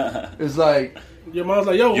 whatever. It's like, Your mom's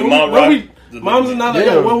like, yo, Your when mom we, when rock we mom's not like,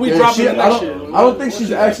 yo, when we dropping I that shit. don't think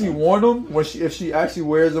she's actually worn them. If she actually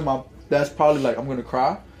wears them, that's probably like I'm gonna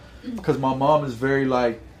cry, because my mom is very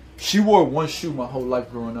like, she wore one shoe my whole life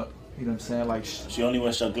growing up. You know what I'm saying? Like, She only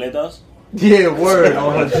wears chancletas? yeah, word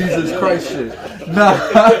on her Jesus Christ shit.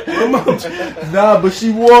 Nah, but she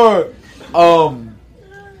wore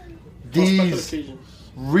these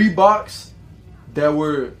Reeboks that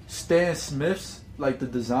were Stan Smiths. Like the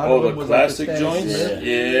design of them the was classic like the joints? Yeah.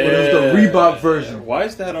 Yeah. But it was the Reebok version. Why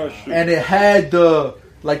is that our shoe? And it had the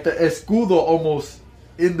escudo almost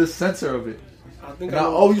in the center of it. And I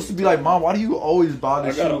always used to be like, Mom, why do you always buy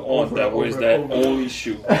this I got shoe? an aunt that wears over, that over. only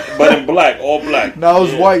shoe. But in black, all black. No, it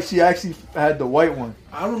was white. She actually had the white one.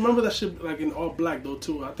 I remember that shit like in all black though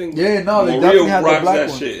too. I think. Yeah, no, they Maria definitely had the rocks black that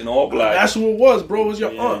one. shit in all black. That's who it was, bro. It was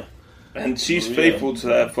your aunt. And she's Maria. faithful to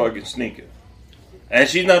that fucking sneaker. And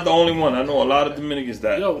she's not the only one. I know a lot of Dominicans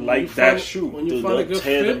that Yo, when you like that find- shoe. When you Dude, find a they'll good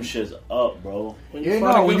tear them fit, shits up, bro. when Yeah, find no,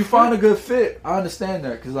 a when good you find a fit, good fit, I understand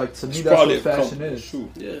that. Because, like, to me, It's that's probably what a fashion comfortable is. shoe.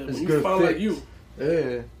 yeah, It's when you good find fit. like you.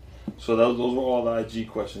 Yeah. So those were all the IG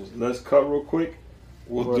questions. Let's cut real quick.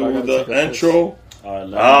 We'll Lord, I do gotta the take a piss. intro. All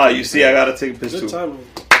right, You see, I gotta take a piss Good too. timing.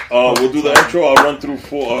 We'll do the intro. I'll run through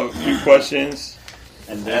a few questions.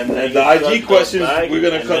 And And we the cut IG questions, back, we're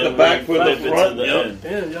gonna and cut then the back we for the flip it to front. the Yep. end.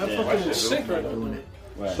 Damn, y'all Yeah. fucking sick right now.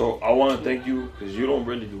 Right. So I want to thank you because you don't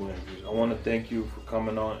really do interviews. I want to thank you for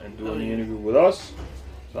coming on and doing the interview with us.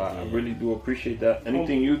 So I really do appreciate that.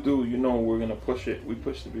 Anything you do, you know we're gonna push it. We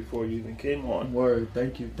pushed it before you even came on. Word.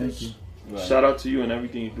 Thank you. Thank you. Right. Shout out to you and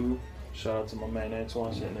everything you do. Shout out to my man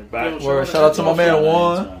Antoine sitting in the back. Yo, Word. Shout out to my man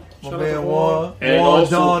Juan. My Shout out man to Juan. And Juan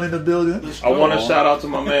also- John in the building. I want to shout out to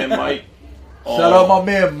my man Mike. Shout out my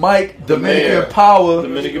man Mike, Dominican mayor. Power.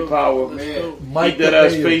 Dominican Power. Man. Mike He did the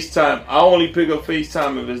as mayor. FaceTime. I only pick up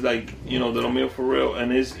FaceTime if it's like, you know, the Lo Mio for real.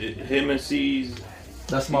 And it's him and C's.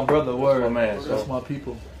 That's my brother. Word. my man, That's so. my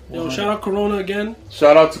people. Yo, shout out Corona again.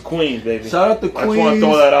 Shout out to Queens, baby. Shout out to I just want to Queens.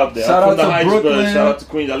 throw that out there. Shout I'm out from the to Heights, Brooklyn. brother. Shout out to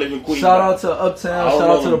Queens. I live in Queens. Shout now. out to Uptown. I don't Shout out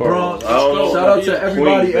know to the them Bronx. boroughs. I don't know Shout out to them.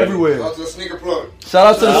 everybody Queens, baby. everywhere. Shout out to the sneaker plug. Shout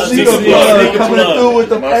out to the Shout out to sneaker the plug sneaker coming plug. through with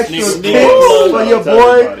them My extra sneaker kicks plug. for Shout your out to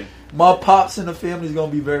boy. everybody. My pops and the family's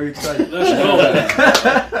gonna be very excited. Let's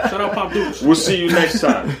go. Shout out Pop Deuce. We'll see you next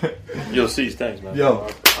time. Yo, C's, thanks, man. Yo.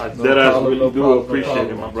 I No dead ass problem, really no do problem, no appreciate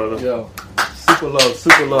problem. it, my brother. Yo, super love,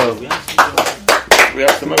 super love. We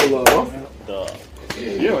have to make The-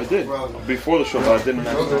 Yeah, I did. Before the show, but I didn't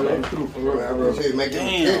have to. I appreciate you making them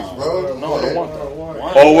Damn. kicks, bro. No, I don't want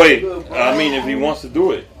that. Oh, wait. I mean, if he wants to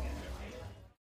do it.